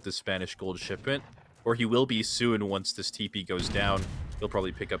result of the Spanish gold shipment, or he will be soon once this TP goes down. He'll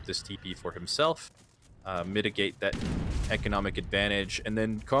probably pick up this TP for himself, mitigate that economic advantage, and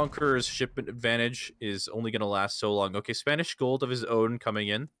then Conqueror's shipment advantage is only going to last so long. Okay, Spanish gold of his own coming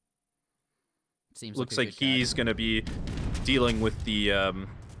in. Seems looks like he's going to be dealing with the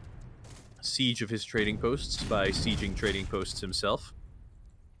siege of his trading posts by sieging trading posts himself.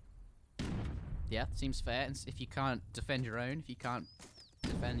 Yeah, seems fair. And if you can't defend your own,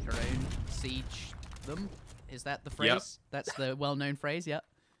 siege them. Is that the phrase? Yep. That's the well-known phrase, yeah?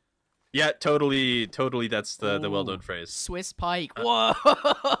 Yeah, totally. That's the well-known phrase. Swiss pike. Whoa!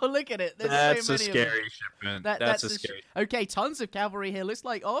 Look at it. There's that's so a many scary shipment. That's a scary. Okay, tons of cavalry here. Looks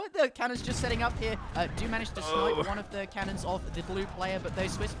like the cannons just setting up here. Do manage to snipe one of the cannons off the blue player, but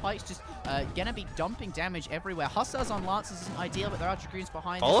those Swiss pikes just gonna be dumping damage everywhere. Hussars on lances isn't ideal, but there are dragoons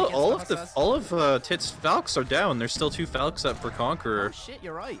behind. All of Tit's Falcons are down. There's still 2 Falcons up for Conqueror. Oh shit,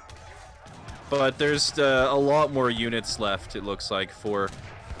 you're right. But there's a lot more units left. It looks like for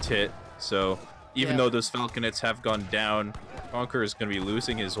Tit. So even though those Falconets have gone down, Conqueror is going to be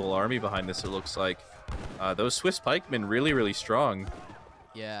losing his whole army behind this, it looks like. Those Swiss pikemen really strong.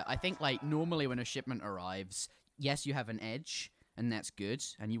 Yeah, I think like normally when a shipment arrives, yes, you have an edge, and that's good,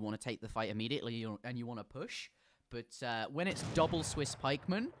 and you want to take the fight immediately, and you want to push. But when it's double Swiss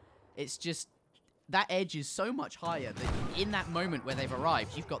pikemen, it's just... That edge is so much higher that in that moment where they've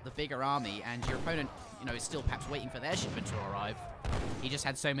arrived, you've got the bigger army, and your opponent, you know, is still perhaps waiting for their shipment to arrive. He just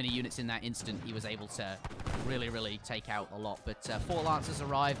had so many units in that instant, he was able to really take out a lot. But 4 Lancers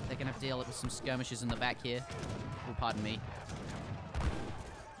arrive. They're going to have to deal with some skirmishes in the back here. Oh, pardon me.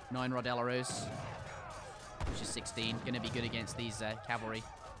 9 Rod arrows, which is 16. Going to be good against these cavalry.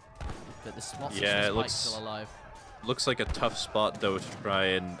 But the lots of spikes still alive. Looks like a tough spot, though, to try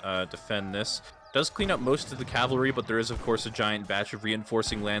and defend this. Does clean up most of the cavalry, but there is, of course, a giant batch of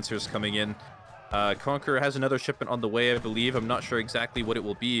reinforcing lancers coming in. Conqueror has another shipment on the way, I believe. I'm not sure exactly what it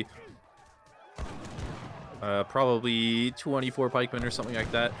will be. Probably 24 pikemen or something like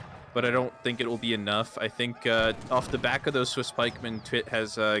that. but I don't think it will be enough. I think off the back of those Swiss pikemen, Tit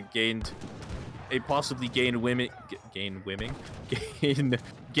has gained a possibly gain women gain women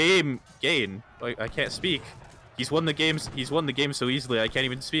gain. I can't speak. He's won the games. He's won the game so easily. I can't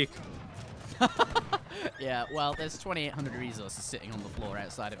even speak. Yeah, well, there's 2,800 resources sitting on the floor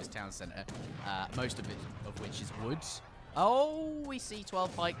outside of his town center, most of which is wood. Oh, we see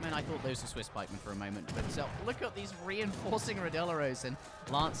 12 pikemen. I thought those were Swiss pikemen for a moment, but look at these reinforcing Rodilleros and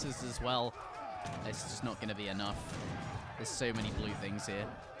lancers as well. It's just not going to be enough. There's so many blue things here.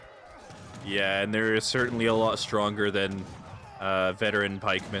 Yeah, and they're certainly a lot stronger than veteran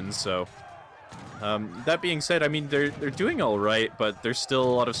pikemen, so... that being said, I mean, they're doing all right, but there's still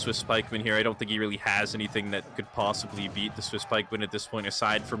a lot of Swiss pikemen here. I don't think he really has anything that could possibly beat the Swiss pikemen at this point,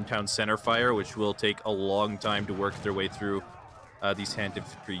 aside from town center fire, which will take a long time to work their way through these hand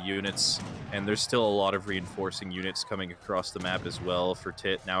infantry units. And there's still a lot of reinforcing units coming across the map as well for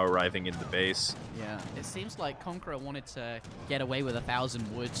Tit, now arriving in the base. Yeah, it seems like Conqueror wanted to get away with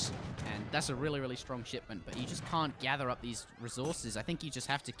 1,000 woods, and that's a really, really strong shipment, but you just can't gather up these resources. I think you just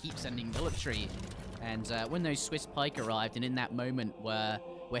have to keep sending military. And when those Swiss pike arrived, and in that moment where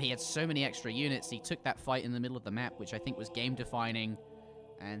he had so many extra units, he took that fight in the middle of the map, which I think was game-defining,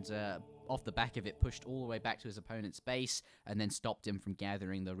 and off the back of it, pushed all the way back to his opponent's base, and then stopped him from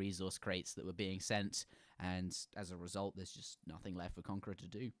gathering the resource crates that were being sent. And as a result, there's just nothing left for Conqueror to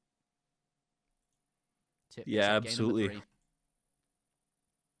do. Yeah, absolutely.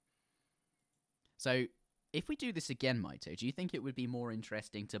 So, if we do this again, Maito, do you think it would be more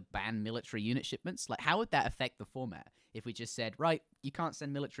interesting to ban military unit shipments? Like, how would that affect the format? If we just said, right, you can't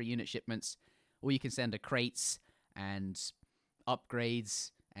send military unit shipments, or you can send crates and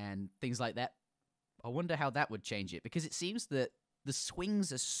upgrades and things like that. I wonder how that would change it, because it seems that the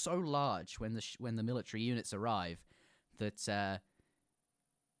swings are so large when the military units arrive that that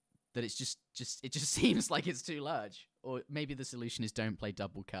it just seems like it's too large. Or maybe the solution is don't play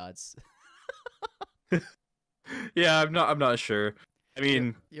double cards. Yeah, I'm not sure. I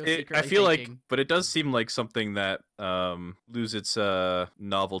mean, I feel like, but it does seem like something that loses its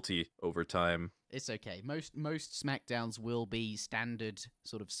novelty over time. It's okay. Most Smackdowns will be standard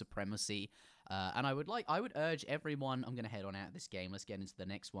sort of supremacy, and I would urge everyone. I'm going to head on out of this game. Let's get into the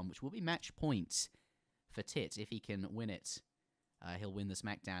next one, which will be match point for Tit. If he can win it, he'll win the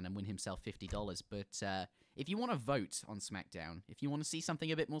Smackdown and win himself $50. But if you want to vote on Smackdown, if you want to see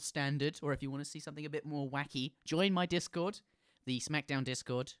something a bit more standard, or if you want to see something a bit more wacky, join my Discord, the Smackdown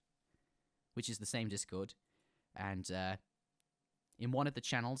Discord, which is the same Discord, and in one of the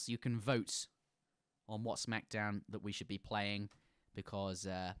channels you can vote on what Smackdown that we should be playing, because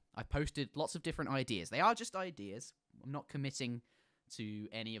I posted lots of different ideas. They are just ideas. I'm not committing to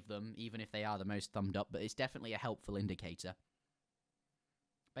any of them, even if they are the most thumbed up, but it's definitely a helpful indicator.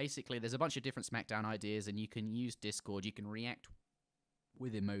 Basically, there's a bunch of different Smackdown ideas, and you can use Discord. You can react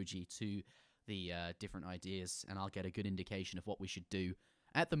with emoji to the different ideas, and I'll get a good indication of what we should do.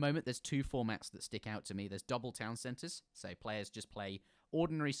 At the moment, there's two formats that stick out to me. There's double town centers, so players just play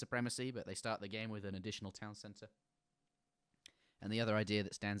ordinary supremacy, but they start the game with an additional town center. And the other idea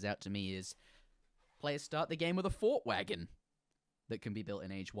that stands out to me is players start the game with a fort wagon that can be built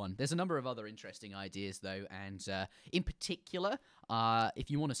in Age 1. There's a number of other interesting ideas, though, and in particular,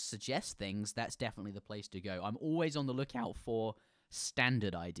 if you want to suggest things, that's definitely the place to go. I'm always on the lookout for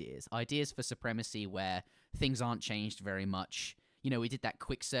standard ideas for supremacy where things aren't changed very much. You know, we did that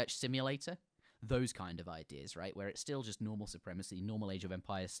quick search simulator. Those kind of ideas, right? Where it's still just normal supremacy, normal Age of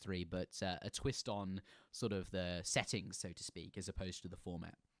Empires 3, but a twist on sort of the settings, so to speak, as opposed to the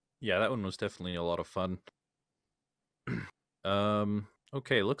format. Yeah, that one was definitely a lot of fun.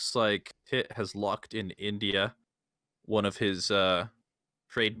 Okay, looks like Tit has locked in India, one of his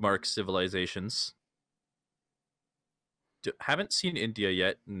trademark civilizations. Haven't seen India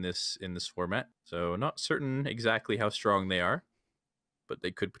yet in this format, so not certain exactly how strong they are, but they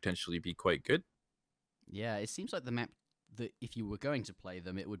could potentially be quite good. Yeah, it seems like the map that if you were going to play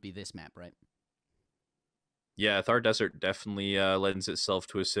them, it would be this map, right? Yeah, Thar Desert definitely lends itself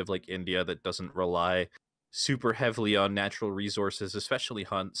to a civ like India that doesn't rely super heavily on natural resources, especially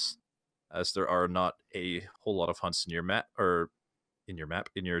hunts, as there are not a whole lot of hunts in your map, or in your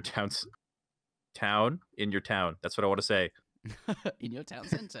town. That's what I want to say. In your town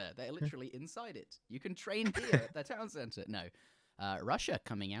center. They're literally inside it. You can train here at the town center. No. Russia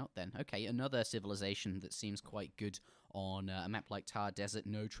coming out then. Okay, another civilization that seems quite good on a map like Thar Desert.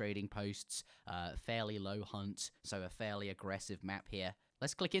 No trading posts, fairly low hunt, so a fairly aggressive map here.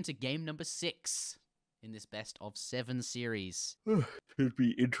 Let's click into game number 6 in this best of 7 series. Should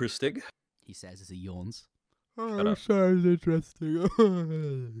be interesting, he says as he yawns. Oh, sounds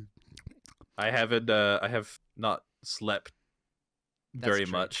interesting. I haven't. I have not slept That's very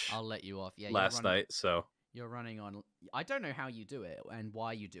true. much I'll let you off. Yeah, last night, so you're running on. I don't know how you do it and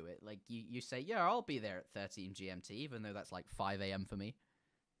why you do it. Like you say, yeah, I'll be there at 13 GMT, even though that's like 5 a.m. for me.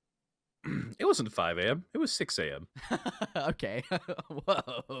 it wasn't 5 a.m. It was 6 a.m. Okay.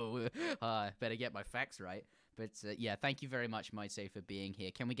 Whoa. Better get my facts right. But yeah, thank you very much, Maito, for being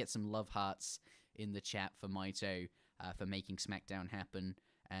here. Can we get some love hearts in the chat for Maito for making Smackdown happen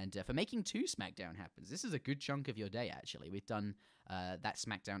and for making 2 Smackdown happens? This is a good chunk of your day, actually. We've done that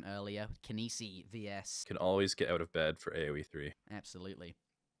Smackdown earlier. Kinesi vs. Can always get out of bed for AoE 3. Absolutely.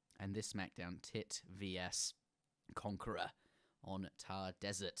 And this Smackdown, Tit vs. Conqueror on Thar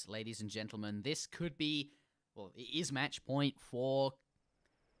Desert. Ladies and gentlemen, this could be, well, it is match point for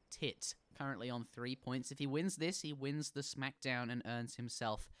Tit. Currently on 3 points. If he wins this, he wins the Smackdown and earns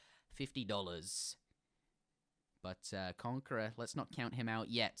himself $50. But Conqueror, let's not count him out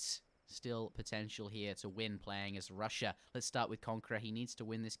yet. Still potential here to win playing as Russia. Let's start with Conqueror. He needs to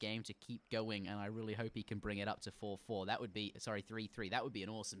win this game to keep going, and I really hope he can bring it up to 4-4. That would be, sorry, 3-3. That would be an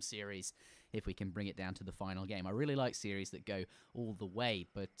awesome series if we can bring it down to the final game. I really like series that go all the way,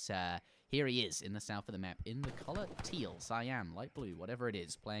 but here he is in the south of the map, in the color teal, cyan, light blue, whatever it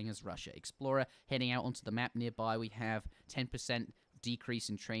is, playing as Russia. Explorer heading out onto the map nearby. We have 10% decrease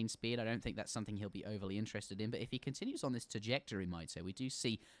in train speed. I don't think that's something he'll be overly interested in, but if he continues on this trajectory, might say, we do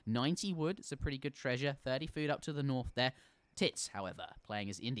see 90 wood. It's a pretty good treasure. 30 food up to the north there. Tits, however, playing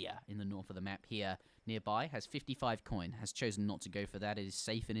as India in the north of the map here nearby, has 55 coin, has chosen not to go for that. It is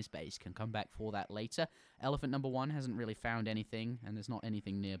safe in his base, can come back for that later. Elephant number 1 hasn't really found anything, and there's not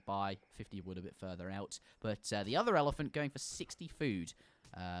anything nearby. 50 wood a bit further out, but the other elephant going for 60 food.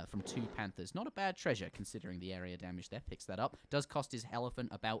 From 2 panthers. Not a bad treasure, considering the area damage there. Picks that up. Does cost his elephant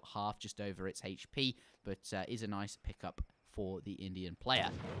about half, just over its HP, but is a nice pickup for the Indian player.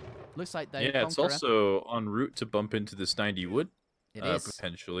 Looks like, though, yeah, Conqueror, it's also en route to bump into this 90 wood. It is.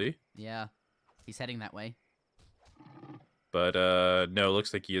 Potentially. Yeah, he's heading that way. But no,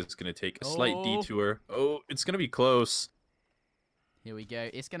 looks like he is going to take a slight detour. Oh, it's going to be close. Here we go.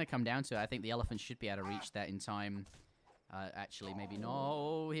 It's going to come down to it. I think the elephant should be able to reach that in time. Actually, maybe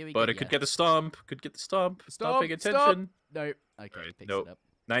no. Here we go. But it could get the stomp. Could get the stomp. Stop, Stomping attention. No. Okay, picks nope. it up.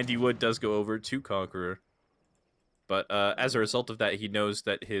 90 wood does go over to Conqueror. But as a result of that, he knows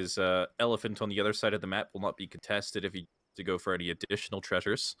that his elephant on the other side of the map will not be contested if he to go for any additional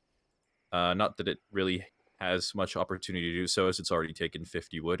treasures. Not that it really has much opportunity to do so, as it's already taken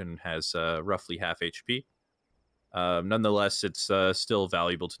 50 wood and has roughly half HP. Nonetheless, it's still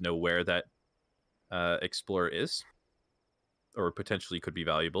valuable to know where that Explorer is, or potentially could be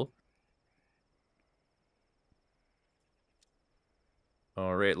valuable.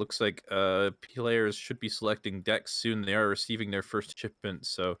 All right, looks like players should be selecting decks soon. They are receiving their first shipment,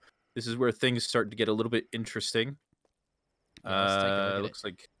 so this is where things start to get a little bit interesting. Yeah, let's take a look at looks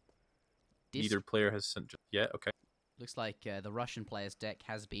like neither player has sent just yet. Okay. Looks like the Russian player's deck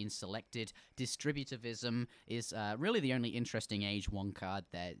has been selected. Distributivism is really the only interesting Age 1 card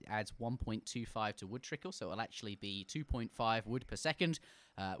there. It adds 1.25 to wood trickle, so it'll actually be 2.5 wood per second,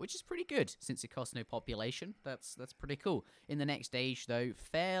 which is pretty good since it costs no population. That's pretty cool. In the next age, though,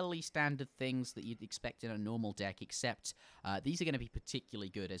 fairly standard things that you'd expect in a normal deck, except these are going to be particularly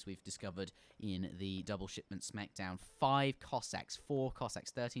good, as we've discovered in the double shipment Smackdown. 5 Cossacks, 4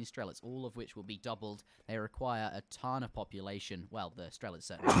 Cossacks, 13 Strelets, all of which will be doubled. They require a ton of population. Well, the Strelets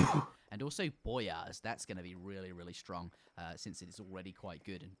certainly do. And also Boyars. That's going to be really, really strong, since it is already quite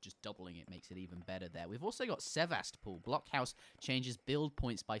good, and just doubling it makes it even better there. We've also got Sevastopol. Blockhouse changes build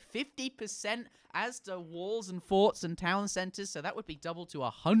points by 50%, as do walls and forts and town centers, so that would be doubled to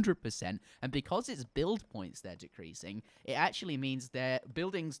 100%. And because its build points they're decreasing, it actually means their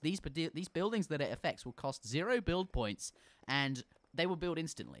buildings, these buildings that it affects will cost 0 build points, and they will build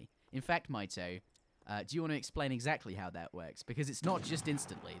instantly. In fact, Maito, do you want to explain exactly how that works? Because it's not just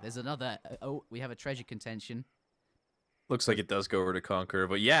instantly. There's another... oh, we have a treasure contention. Looks like it does go over to Conqueror.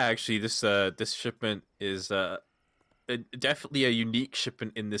 But yeah, actually, this shipment is definitely a unique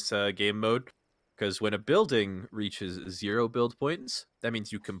shipment in this game mode. Because when a building reaches 0 build points, that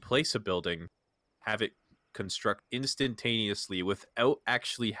means you can place a building, have it construct instantaneously without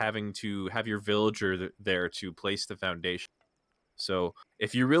actually having to have your villager there to place the foundation. So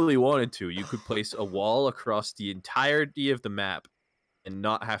if you really wanted to, you could place a wall across the entirety of the map and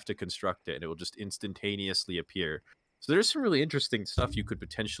not have to construct it, and it will just instantaneously appear. So there's some really interesting stuff you could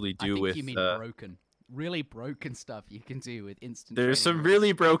potentially do with... you mean broken. Really broken stuff you can do with instant... There's some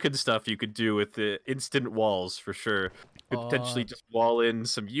really broken stuff you could do with the instant walls, for sure. You could potentially just wall in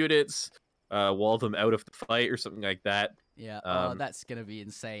some units, wall them out of the fight or something like that. Yeah, oh, that's gonna be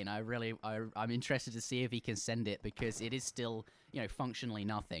insane. I'm interested to see if he can send it because it is still, functionally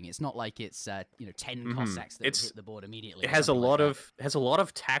nothing. It's not like it's 10 Cossacks that hit the board immediately. It has a lot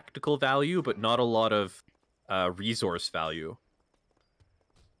of tactical value, but not a lot of resource value.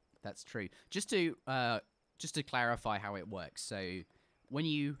 That's true. Just to clarify how it works. So when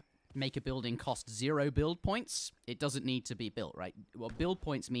you make a building cost 0 build points, it doesn't need to be built, right? Well, build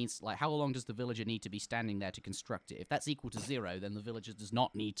points means like how long does the villager need to be standing there to construct it? If that's equal to 0, then the villager does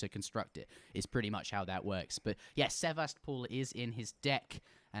not need to construct it. Is pretty much how that works. But yeah, Sevastopol is in his deck,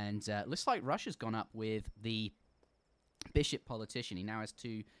 and looks like Russia's gone up with the bishop politician. He now has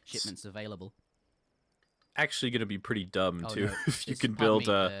 2 shipments available. Actually, going to be pretty dumb too No, if you can build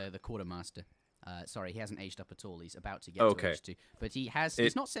the quartermaster. Sorry, he hasn't aged up at all. He's about to get to age 2. But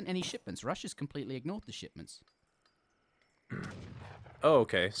he's not sent any shipments. Russia's completely ignored the shipments. Oh,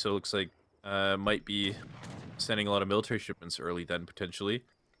 okay. So it looks like might be sending a lot of military shipments early then, potentially.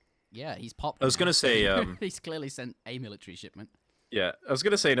 Yeah, he's popped. I was going to say... he's clearly sent a military shipment. Yeah, I was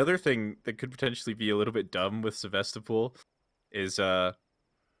going to say another thing that could potentially be a little bit dumb with Sevastopol is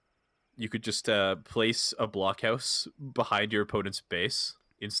you could just place a blockhouse behind your opponent's base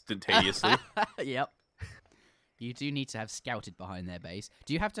instantaneously. Yep. You do need to have scouted behind their base.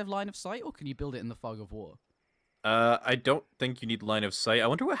 Do you have to have line of sight, or can you build it in the fog of war? I don't think you need line of sight. I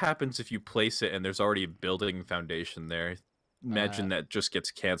wonder what happens if you place it and there's already a building foundation there. Imagine that just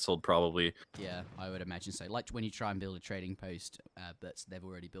gets cancelled, probably. Yeah, I would imagine so. Like when you try and build a trading post, but they've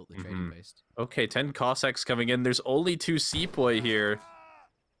already built the trading post. Okay, 10 Cossacks coming in. There's only 2 sepoy here.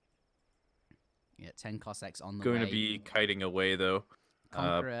 Yeah, 10 Cossacks on the way. Going to be kiting away, though.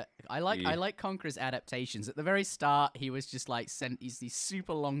 Conqueror. I like Conqueror's adaptations. At the very start, he was just like these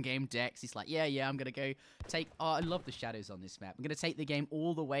super long game decks. He's like, yeah, I'm gonna go take. Oh, I love the shadows on this map. I'm gonna take the game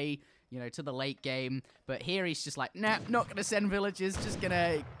all the way, to the late game. But here he's just like, nah, not gonna send villagers. Just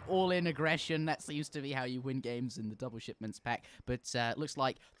gonna all in aggression. That seems to be how you win games in the double shipments pack. But looks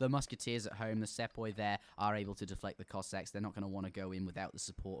like the musketeers at home, the sepoy there, are able to deflect the Cossacks. They're not gonna want to go in without the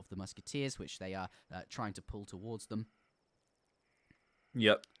support of the musketeers, which they are trying to pull towards them.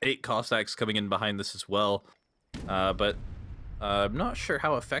 Yep, 8 Cossacks coming in behind this as well. But I'm not sure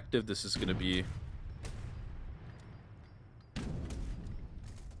how effective this is going to be.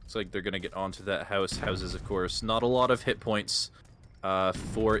 Looks like they're going to get onto that houses, of course. Not a lot of hit points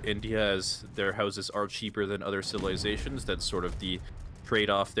for India, as their houses are cheaper than other civilizations. That's sort of the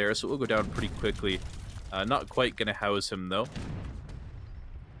trade-off there, so we'll go down pretty quickly. Not quite going to house him, though.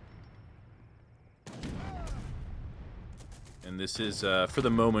 And this is, for the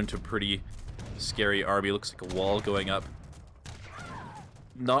moment, a pretty scary army. Looks like a wall going up.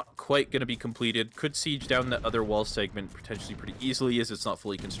 Not quite going to be completed. Could siege down that other wall segment potentially pretty easily, as it's not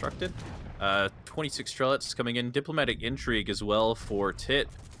fully constructed. 26 Strelets coming in. Diplomatic intrigue as well for Tit.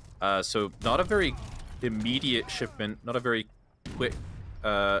 So not a very immediate shipment. Not a very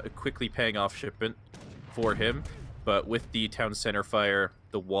quickly paying off shipment for him. But with the town center fire,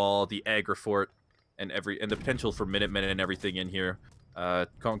 the wall, the agrifort, and the potential for Minutemen and everything in here,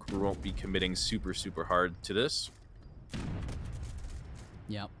 Conqueror won't be committing super hard to this.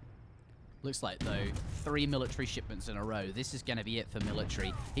 Yep. Looks like, though, 3 military shipments in a row. This is going to be it for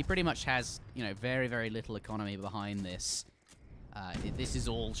military. He pretty much has, very little economy behind this. This is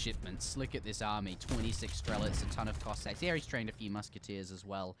all shipments. Look at this army. 26 Strelets, a ton of Cossacks. Yeah, he's trained a few musketeers as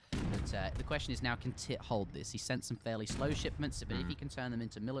well. But the question is now, can Tit hold this? He sent some fairly slow shipments, but if he can turn them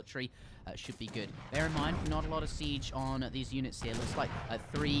into military, should be good. Bear in mind, not a lot of siege on these units here. Looks like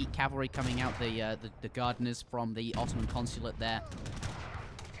 3 cavalry coming out, the gardeners from the Ottoman consulate there.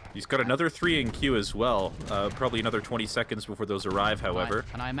 He's got another 3 in queue as well. Probably another 20 seconds before those arrive, however. Right.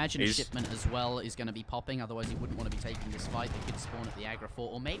 And I imagine shipment as well is going to be popping, otherwise he wouldn't want to be taking this fight. They could spawn at the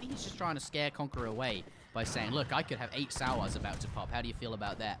agrifort, or maybe he's just trying to scare Conqueror away by saying, look, I could have 8 Sowars about to pop. How do you feel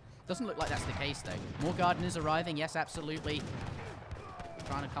about that? Doesn't look like that's the case, though. More gardeners arriving, yes, absolutely.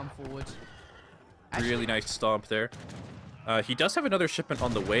 Trying to come forward. Actually, really nice stomp there. He does have another shipment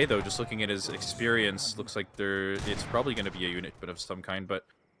on the way, though. Just looking at his experience, looks like it's probably going to be a unit of some kind, but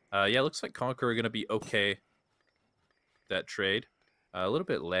yeah, looks like Conqueror going to be okay. That trade. A little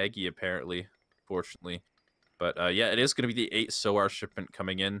bit laggy, apparently, fortunately. But yeah, it is going to be the 8 Sowar shipment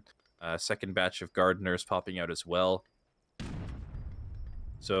coming in. Second batch of Gardeners popping out as well.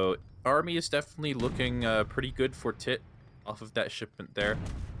 So, army is definitely looking pretty good for Tit off of that shipment there.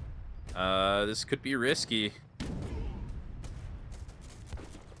 This could be risky.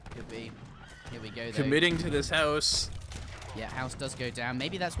 Could be. Here we go, though. Committing to this house. Yeah, house does go down.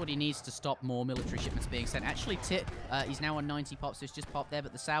 Maybe that's what he needs to stop more military shipments being sent. Actually, Tit, he's now on 90 pops, so it's just popped there,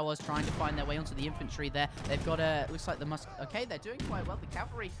 but the Sours trying to find their way onto the infantry there. They've got looks like the okay, they're doing quite well. The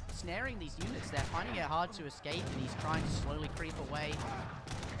cavalry snaring these units. They're finding it hard to escape, and he's trying to slowly creep away.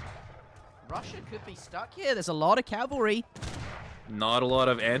 Russia could be stuck here. There's a lot of cavalry. Not a lot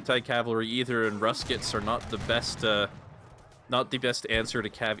of anti-cavalry either, and Ruskets are not the best answer to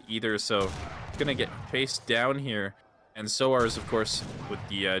cav either, so gonna get chased down here. And Soars, of course, with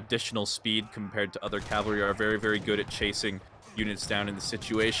the additional speed compared to other cavalry, are very, very good at chasing units down in the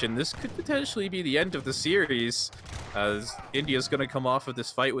situation. This could potentially be the end of the series, as India's going to come off of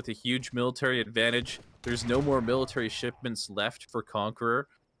this fight with a huge military advantage. There's no more military shipments left for Conqueror.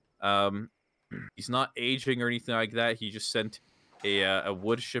 He's not aging or anything like that. He just sent a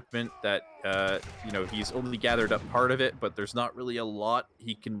wood shipment that, you know, he's only gathered up part of it, but there's not really a lot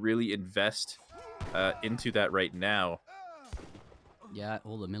he can really invest into that right now. Yeah,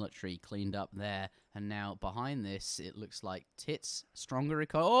 all the military cleaned up there, and now behind this, it looks like Tit's stronger.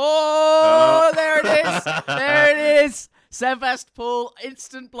 Oh, there it is! There it is! Sevastopol,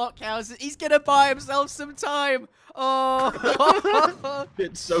 instant blockhouses. He's gonna buy himself some time. Oh,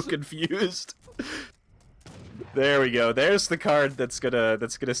 It's so confused. There we go. There's the card that's gonna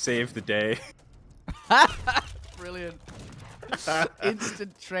save the day. Brilliant.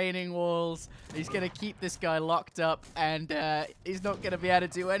 Instant training walls. He's going to keep this guy locked up, and he's not going to be able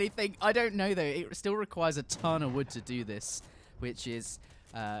to do anything. I don't know, though. It still requires a ton of wood to do this, which is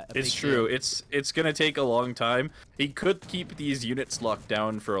it's true. It's going to take a long time. He could keep these units locked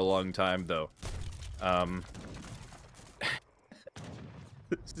down for a long time, though.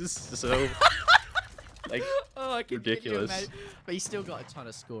 This is so... like, I can ridiculous. But he's still got a ton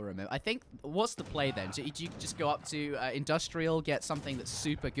of score in him. I think, what's the play then? Do you just go up to industrial, get something that's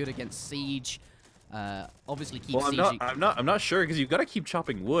super good against siege? Obviously keep siege. I'm not sure, because you've got to keep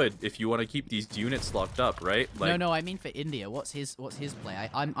chopping wood if you want to keep these units locked up, right? Like, no, I mean for India. What's his play?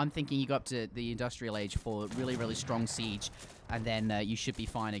 I'm thinking you go up to the industrial age for really, really strong siege, and then you should be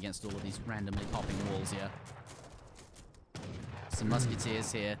fine against all of these randomly popping walls here. Some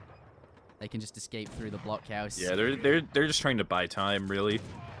musketeers here. They can just escape through the blockhouse. Yeah, they're just trying to buy time, really.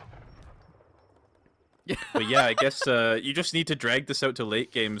 But yeah, I guess you just need to drag this out to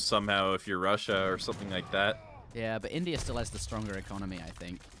late games somehow if you're Russia or something like that. Yeah, but India still has the stronger economy, I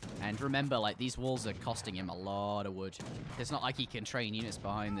think. And remember, like, these walls are costing him a lot of wood. It's not like he can train units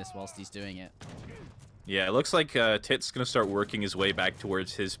behind this whilst he's doing it. Yeah, it looks like Tit's going to start working his way back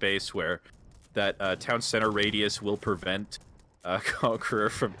towards his base, where that town center radius will prevent Conqueror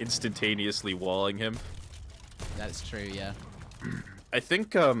from instantaneously walling him. That's true, yeah. I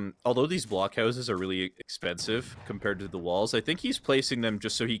think, although these blockhouses are really expensive compared to the walls, I think he's placing them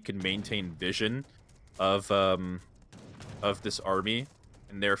just so he can maintain vision of this army,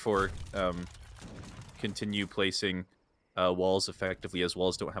 and therefore continue placing walls effectively, as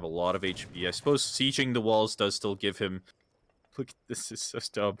walls don't have a lot of HP. I suppose sieging the walls does still give him... Look, this is so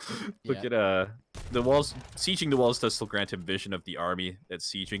dumb. Look at the walls. Sieging the walls does still grant him vision of the army that's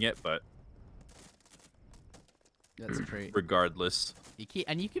sieging it, but that's true. Regardless, you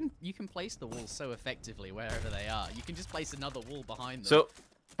can place the walls so effectively wherever they are. You can just place another wall behind them. So,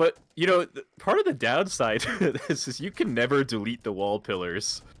 but you know, part of the downside to this is you can never delete the wall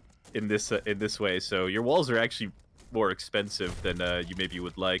pillars in this way. So your walls are actually more expensive than you maybe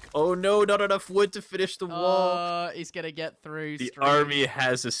would like. Oh no, not enough wood to finish the wall. He's gonna get through. The army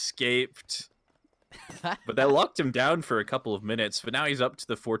has escaped. But that locked him down for a couple of minutes. But now he's up to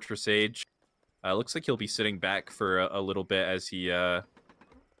the fortress age. Looks like he'll be sitting back for a little bit as he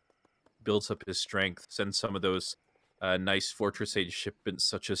builds up his strength. Sends some of those nice fortress age shipments,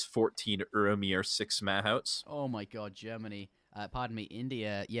 such as 14 Urumi or 6 Mahouts. Oh my god, Germany. Pardon me,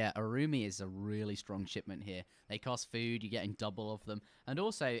 India. Yeah, Urumi is a really strong shipment here. They cost food, you're getting double of them. And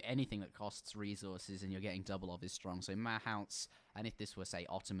also, anything that costs resources and you're getting double of is strong. So Mahouts, and if this were, say,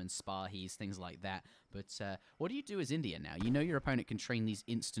 Ottoman Spahis, things like that. But what do you do as India now? You know your opponent can train these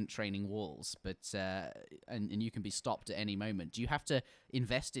instant training walls, but and you can be stopped at any moment. Do you have to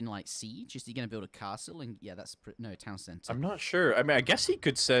invest in, like, siege? Is he going to build a castle? And yeah, that's... no, town center. I'm not sure. I mean, I guess he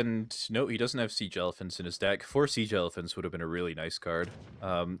could send... No, he doesn't have siege elephants in his deck. 4 siege elephants would have been a really nice card.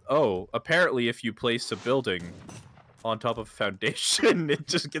 Oh, apparently if you place a building on top of a foundation, it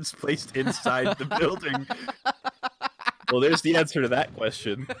just gets placed inside the building. Well, there's the answer to that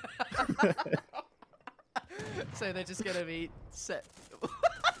question. So they're just gonna be set.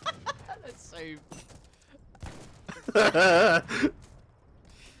 That's so.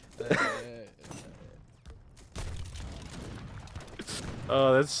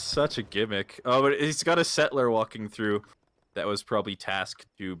 Oh, that's such a gimmick. Oh, but he's got a settler walking through. that was probably tasked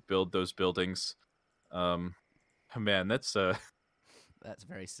to build those buildings. Man, that's That's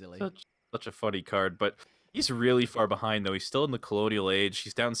very silly. such a funny card, but he's really far behind though. He's still in the colonial age.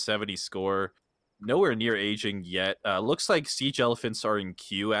 He's down 70 score. Nowhere near aging yet. Looks like siege elephants are in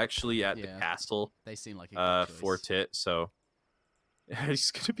queue actually at the castle. They seem like a good choice. For Tit, so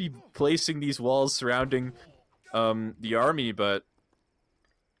he's gonna be placing these walls surrounding the army, but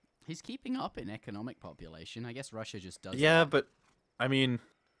he's keeping up in economic population. I guess Russia just does. Yeah, that. but I mean,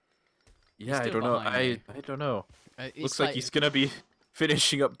 yeah, I don't know. I don't know. Looks like he's gonna be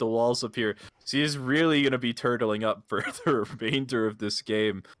finishing up the walls up here. So he's really gonna be turtling up for the remainder of this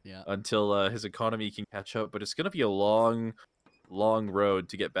game until his economy can catch up. But it's gonna be a long road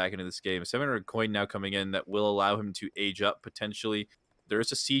to get back into this game. 700 coin now coming in that will allow him to age up potentially. There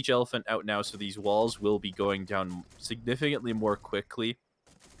is a siege elephant out now, so these walls will be going down significantly more quickly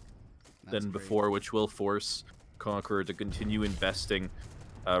than before, which will force Conqueror to continue investing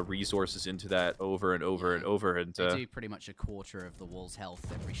resources into that over and over and over. And they do pretty much a quarter of the wall's health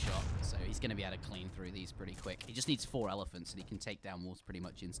every shot, so he's going to be able to clean through these pretty quick. He just needs 4 elephants, and he can take down walls pretty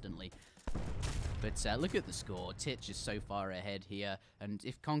much instantly. But look at the score. Titch is so far ahead here, and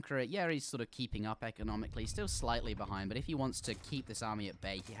if Conqueror, he's sort of keeping up economically, still slightly behind, but if he wants to keep this army at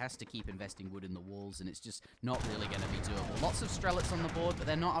bay, he has to keep investing wood in the walls, and it's just not really going to be doable. Lots of Strelets on the board, but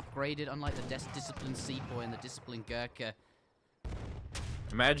they're not upgraded, unlike the Disciplined Sepoy and the Disciplined Gurkha.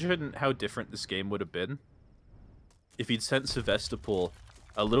 Imagine how different this game would have been if he'd sent Sevastopol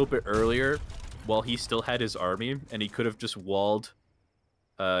a little bit earlier while he still had his army, and he could have just walled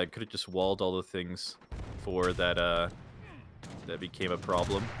all the things for that that became a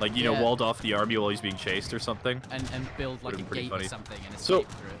problem. Like, you know, walled off the army while he's being chased or something. And build like a gate or something and escape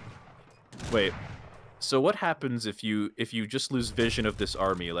through it. Wait. So what happens if you just lose vision of this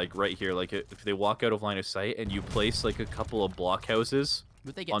army, like right here, like if they walk out of line of sight and you place like a couple of blockhouses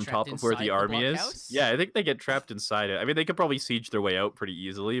on top of where the army is? Yeah, I think they get trapped inside it. I mean, they could probably siege their way out pretty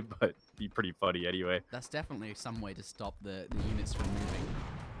easily, but it'd be pretty funny anyway. That's definitely some way to stop the units from moving.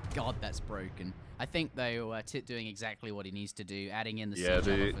 God, that's broken. I think, though, Tit doing exactly what he needs to do, adding in the siege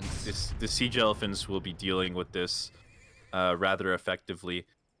elephants. The siege elephants will be dealing with this rather effectively.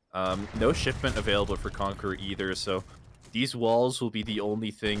 No shipment available for Conqueror either, so these walls will be the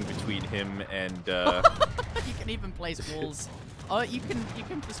only thing between him and... You can even place walls... you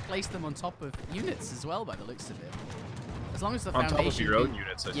can just place them on top of units as well, by the looks of it. As long as the foundation... On top of your own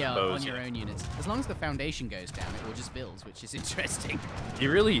units, I suppose. Yeah, on your own units. As long as the foundation goes down, it will just build, which is interesting. He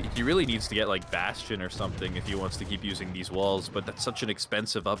really needs to get, like, Bastion or something if he wants to keep using these walls, but that's such an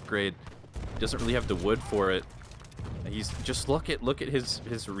expensive upgrade. He doesn't really have the wood for it. He's just look at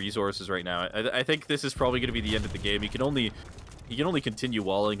his resources right now. I think this is probably going to be the end of the game. He can only continue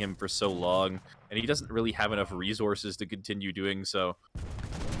walling him for so long, and he doesn't really have enough resources to continue doing so.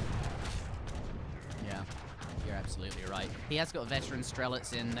 Yeah, you're absolutely right. He has got veteran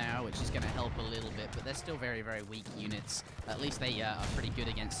Strelets in now, which is going to help a little bit, but they're still very, very weak units. At least they are pretty good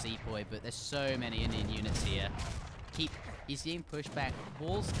against Sepoy, but there's so many Indian units here. He's being pushed back.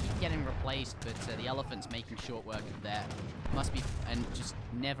 Walls keep getting replaced, but the elephant's making short work of that. Must be, and just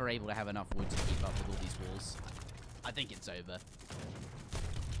never able to have enough wood to keep up with all these walls. I think it's over.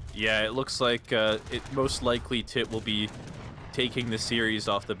 Yeah, it looks like it most likely Tit will be taking the series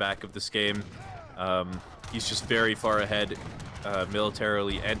off the back of this game. He's just very far ahead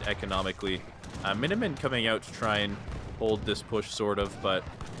militarily and economically. Miniman coming out to try and hold this push, sort of, but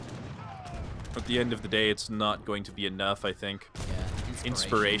at the end of the day, it's not going to be enough, I think. Yeah,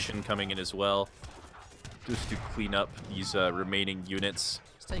 Inspiration coming in as well, just to clean up these remaining units.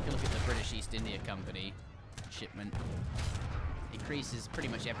 Let's take a look at the British East India Company shipment. Increases pretty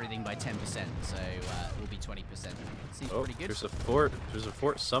much everything by 10%, so it will be 20%. Seems pretty good. There's a fort. There's a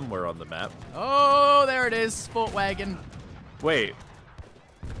fort somewhere on the map. Oh, there it is, Fort Wagon. Wait.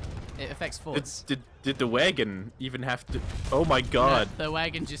 It affects forts. Did the wagon even have to? Oh my God. No, the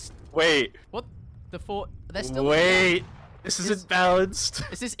wagon just. Wait. What? The fort? They're still. Wait. This isn't balanced.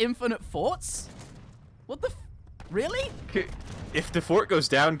 Is this infinite forts? What the? Really? If the fort goes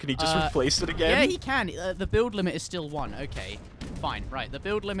down, can he just replace it again? Yeah, he can. The build limit is still 1. Okay, fine. Right, the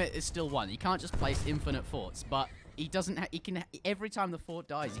build limit is still 1. You can't just place infinite forts, but he doesn't. He can. Every time the fort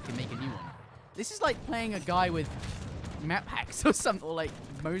dies, he can make a new one. This is like playing a guy with map hacks or something, or like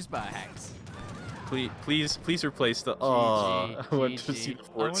Mosbar hacks. Please replace the. Oh, I want to see the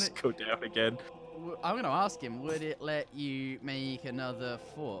forts go down again. I'm gonna ask him. Would it let you make another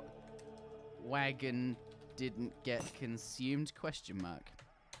fort? Wagon didn't get consumed? Question mark.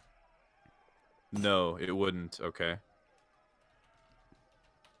 No, it wouldn't. Okay.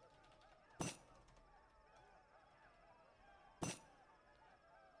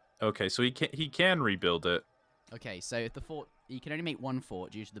 Okay, so he can rebuild it. Okay, so if the fort, you can only make one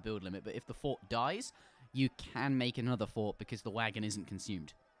fort due to the build limit, but if the fort dies, you can make another fort because the wagon isn't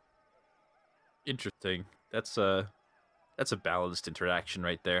consumed. Interesting. That's a balanced interaction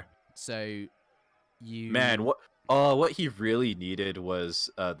right there. So you Man, what he really needed was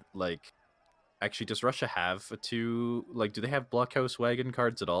like, actually, does Russia have do they have blockhouse wagon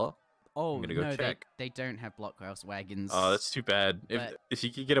cards at all? Oh I'm gonna go no, check. they don't have blockhouse wagons. Oh, that's too bad. But If you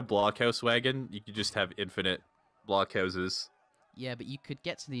could get a blockhouse wagon, you could just have infinite blockhouses. yeah, but you could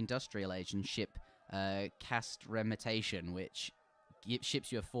get to the industrial age and ship cast remitation, which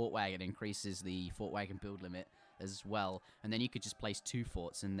ships you a fort wagon, increases the fort wagon build limit as well, and then you could just place 2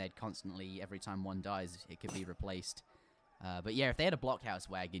 forts, and they'd constantly, every time one dies, it could be replaced. But yeah, if they had a blockhouse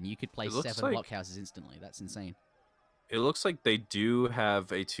wagon, you could place 7 blockhouses instantly. That's insane. It looks like they do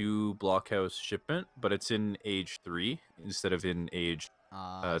have a 2 blockhouse shipment, but it's in age 3 instead of in age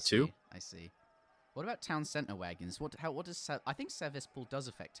 2. I see. What about town center wagons? What does I think Sevastopol does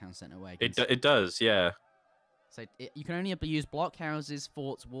affect town center wagons. It does, yeah. So you can only use blockhouses,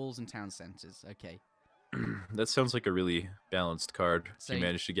 forts, walls, and town centers. Okay. That sounds like a really balanced card. So You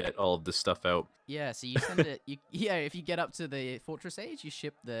managed to get all of this stuff out. Yeah, so you send it. If you get up to the fortress age, you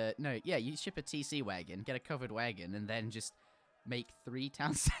ship you ship a TC wagon, get a covered wagon, and then just make 3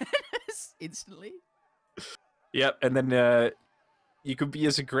 town centers instantly. Yep, and then you could be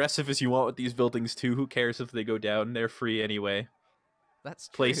as aggressive as you want with these buildings too. Who cares if they go down? They're free anyway. That's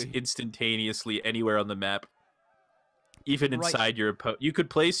true. Place instantaneously anywhere on the map, even inside your opponent. You could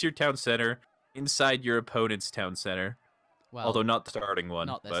place your town center inside your opponent's town center. Well, although not the starting one.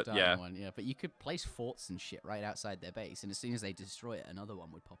 Not the but starting yeah. one, yeah. But you could place forts and shit right outside their base, and as soon as they destroy it, another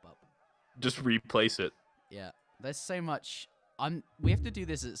one would pop up. Just replace it. Yeah, there's so much. We have to do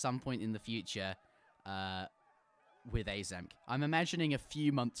this at some point in the future with Azemk. I'm imagining a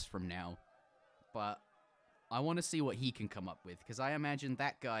few months from now, but I want to see what he can come up with, because I imagine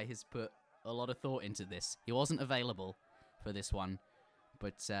that guy has put a lot of thought into this. He wasn't available for this one,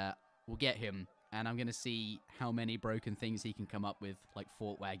 but we'll get him, and I'm going to see how many broken things he can come up with, like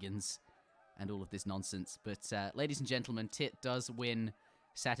fort wagons and all of this nonsense. But ladies and gentlemen, Tit does win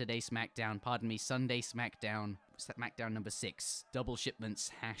Sunday Smackdown number 6, double shipments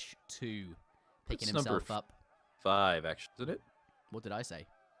 #2, picking That's himself up. 5, actually, isn't it? What did I say?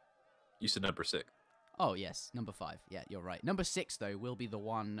 You said number 6. Oh, yes, number 5. Yeah, you're right. Number 6, though, will be the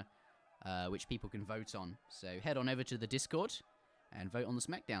one which people can vote on. So head on over to the Discord and vote on the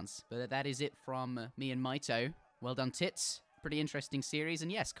Smackdowns. But that is it from me and Maito. Well done, Tits. Pretty interesting series.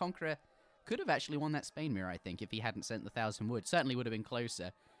 And yes, Conqueror could have actually won that Spain mirror, I think, if he hadn't sent the 1,000 wood. Certainly would have been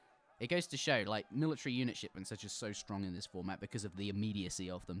closer. It goes to show, like, military unit shipments are just so strong in this format because of the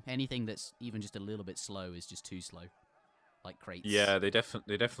immediacy of them. Anything that's even just a little bit slow is just too slow. Like crates. Yeah, they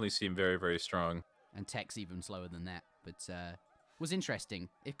definitely seem very, very strong. And tech's even slower than that. But was interesting.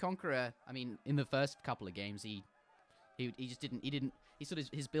 If Conqueror, I mean, in the first couple of games, he just didn't,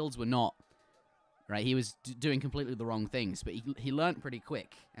 his builds were not, right? He was doing completely the wrong things, but he learned pretty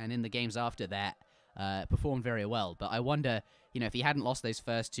quick, and in the games after that, performed very well. But I wonder, if he hadn't lost those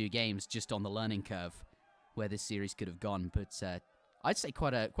first 2 games just on the learning curve, where this series could have gone. But I'd say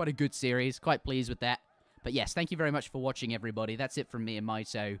quite a good series, quite pleased with that. But yes, thank you very much for watching, everybody. That's it from me and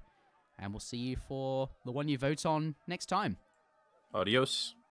Maito, and we'll see you for the one you vote on next time. Adios.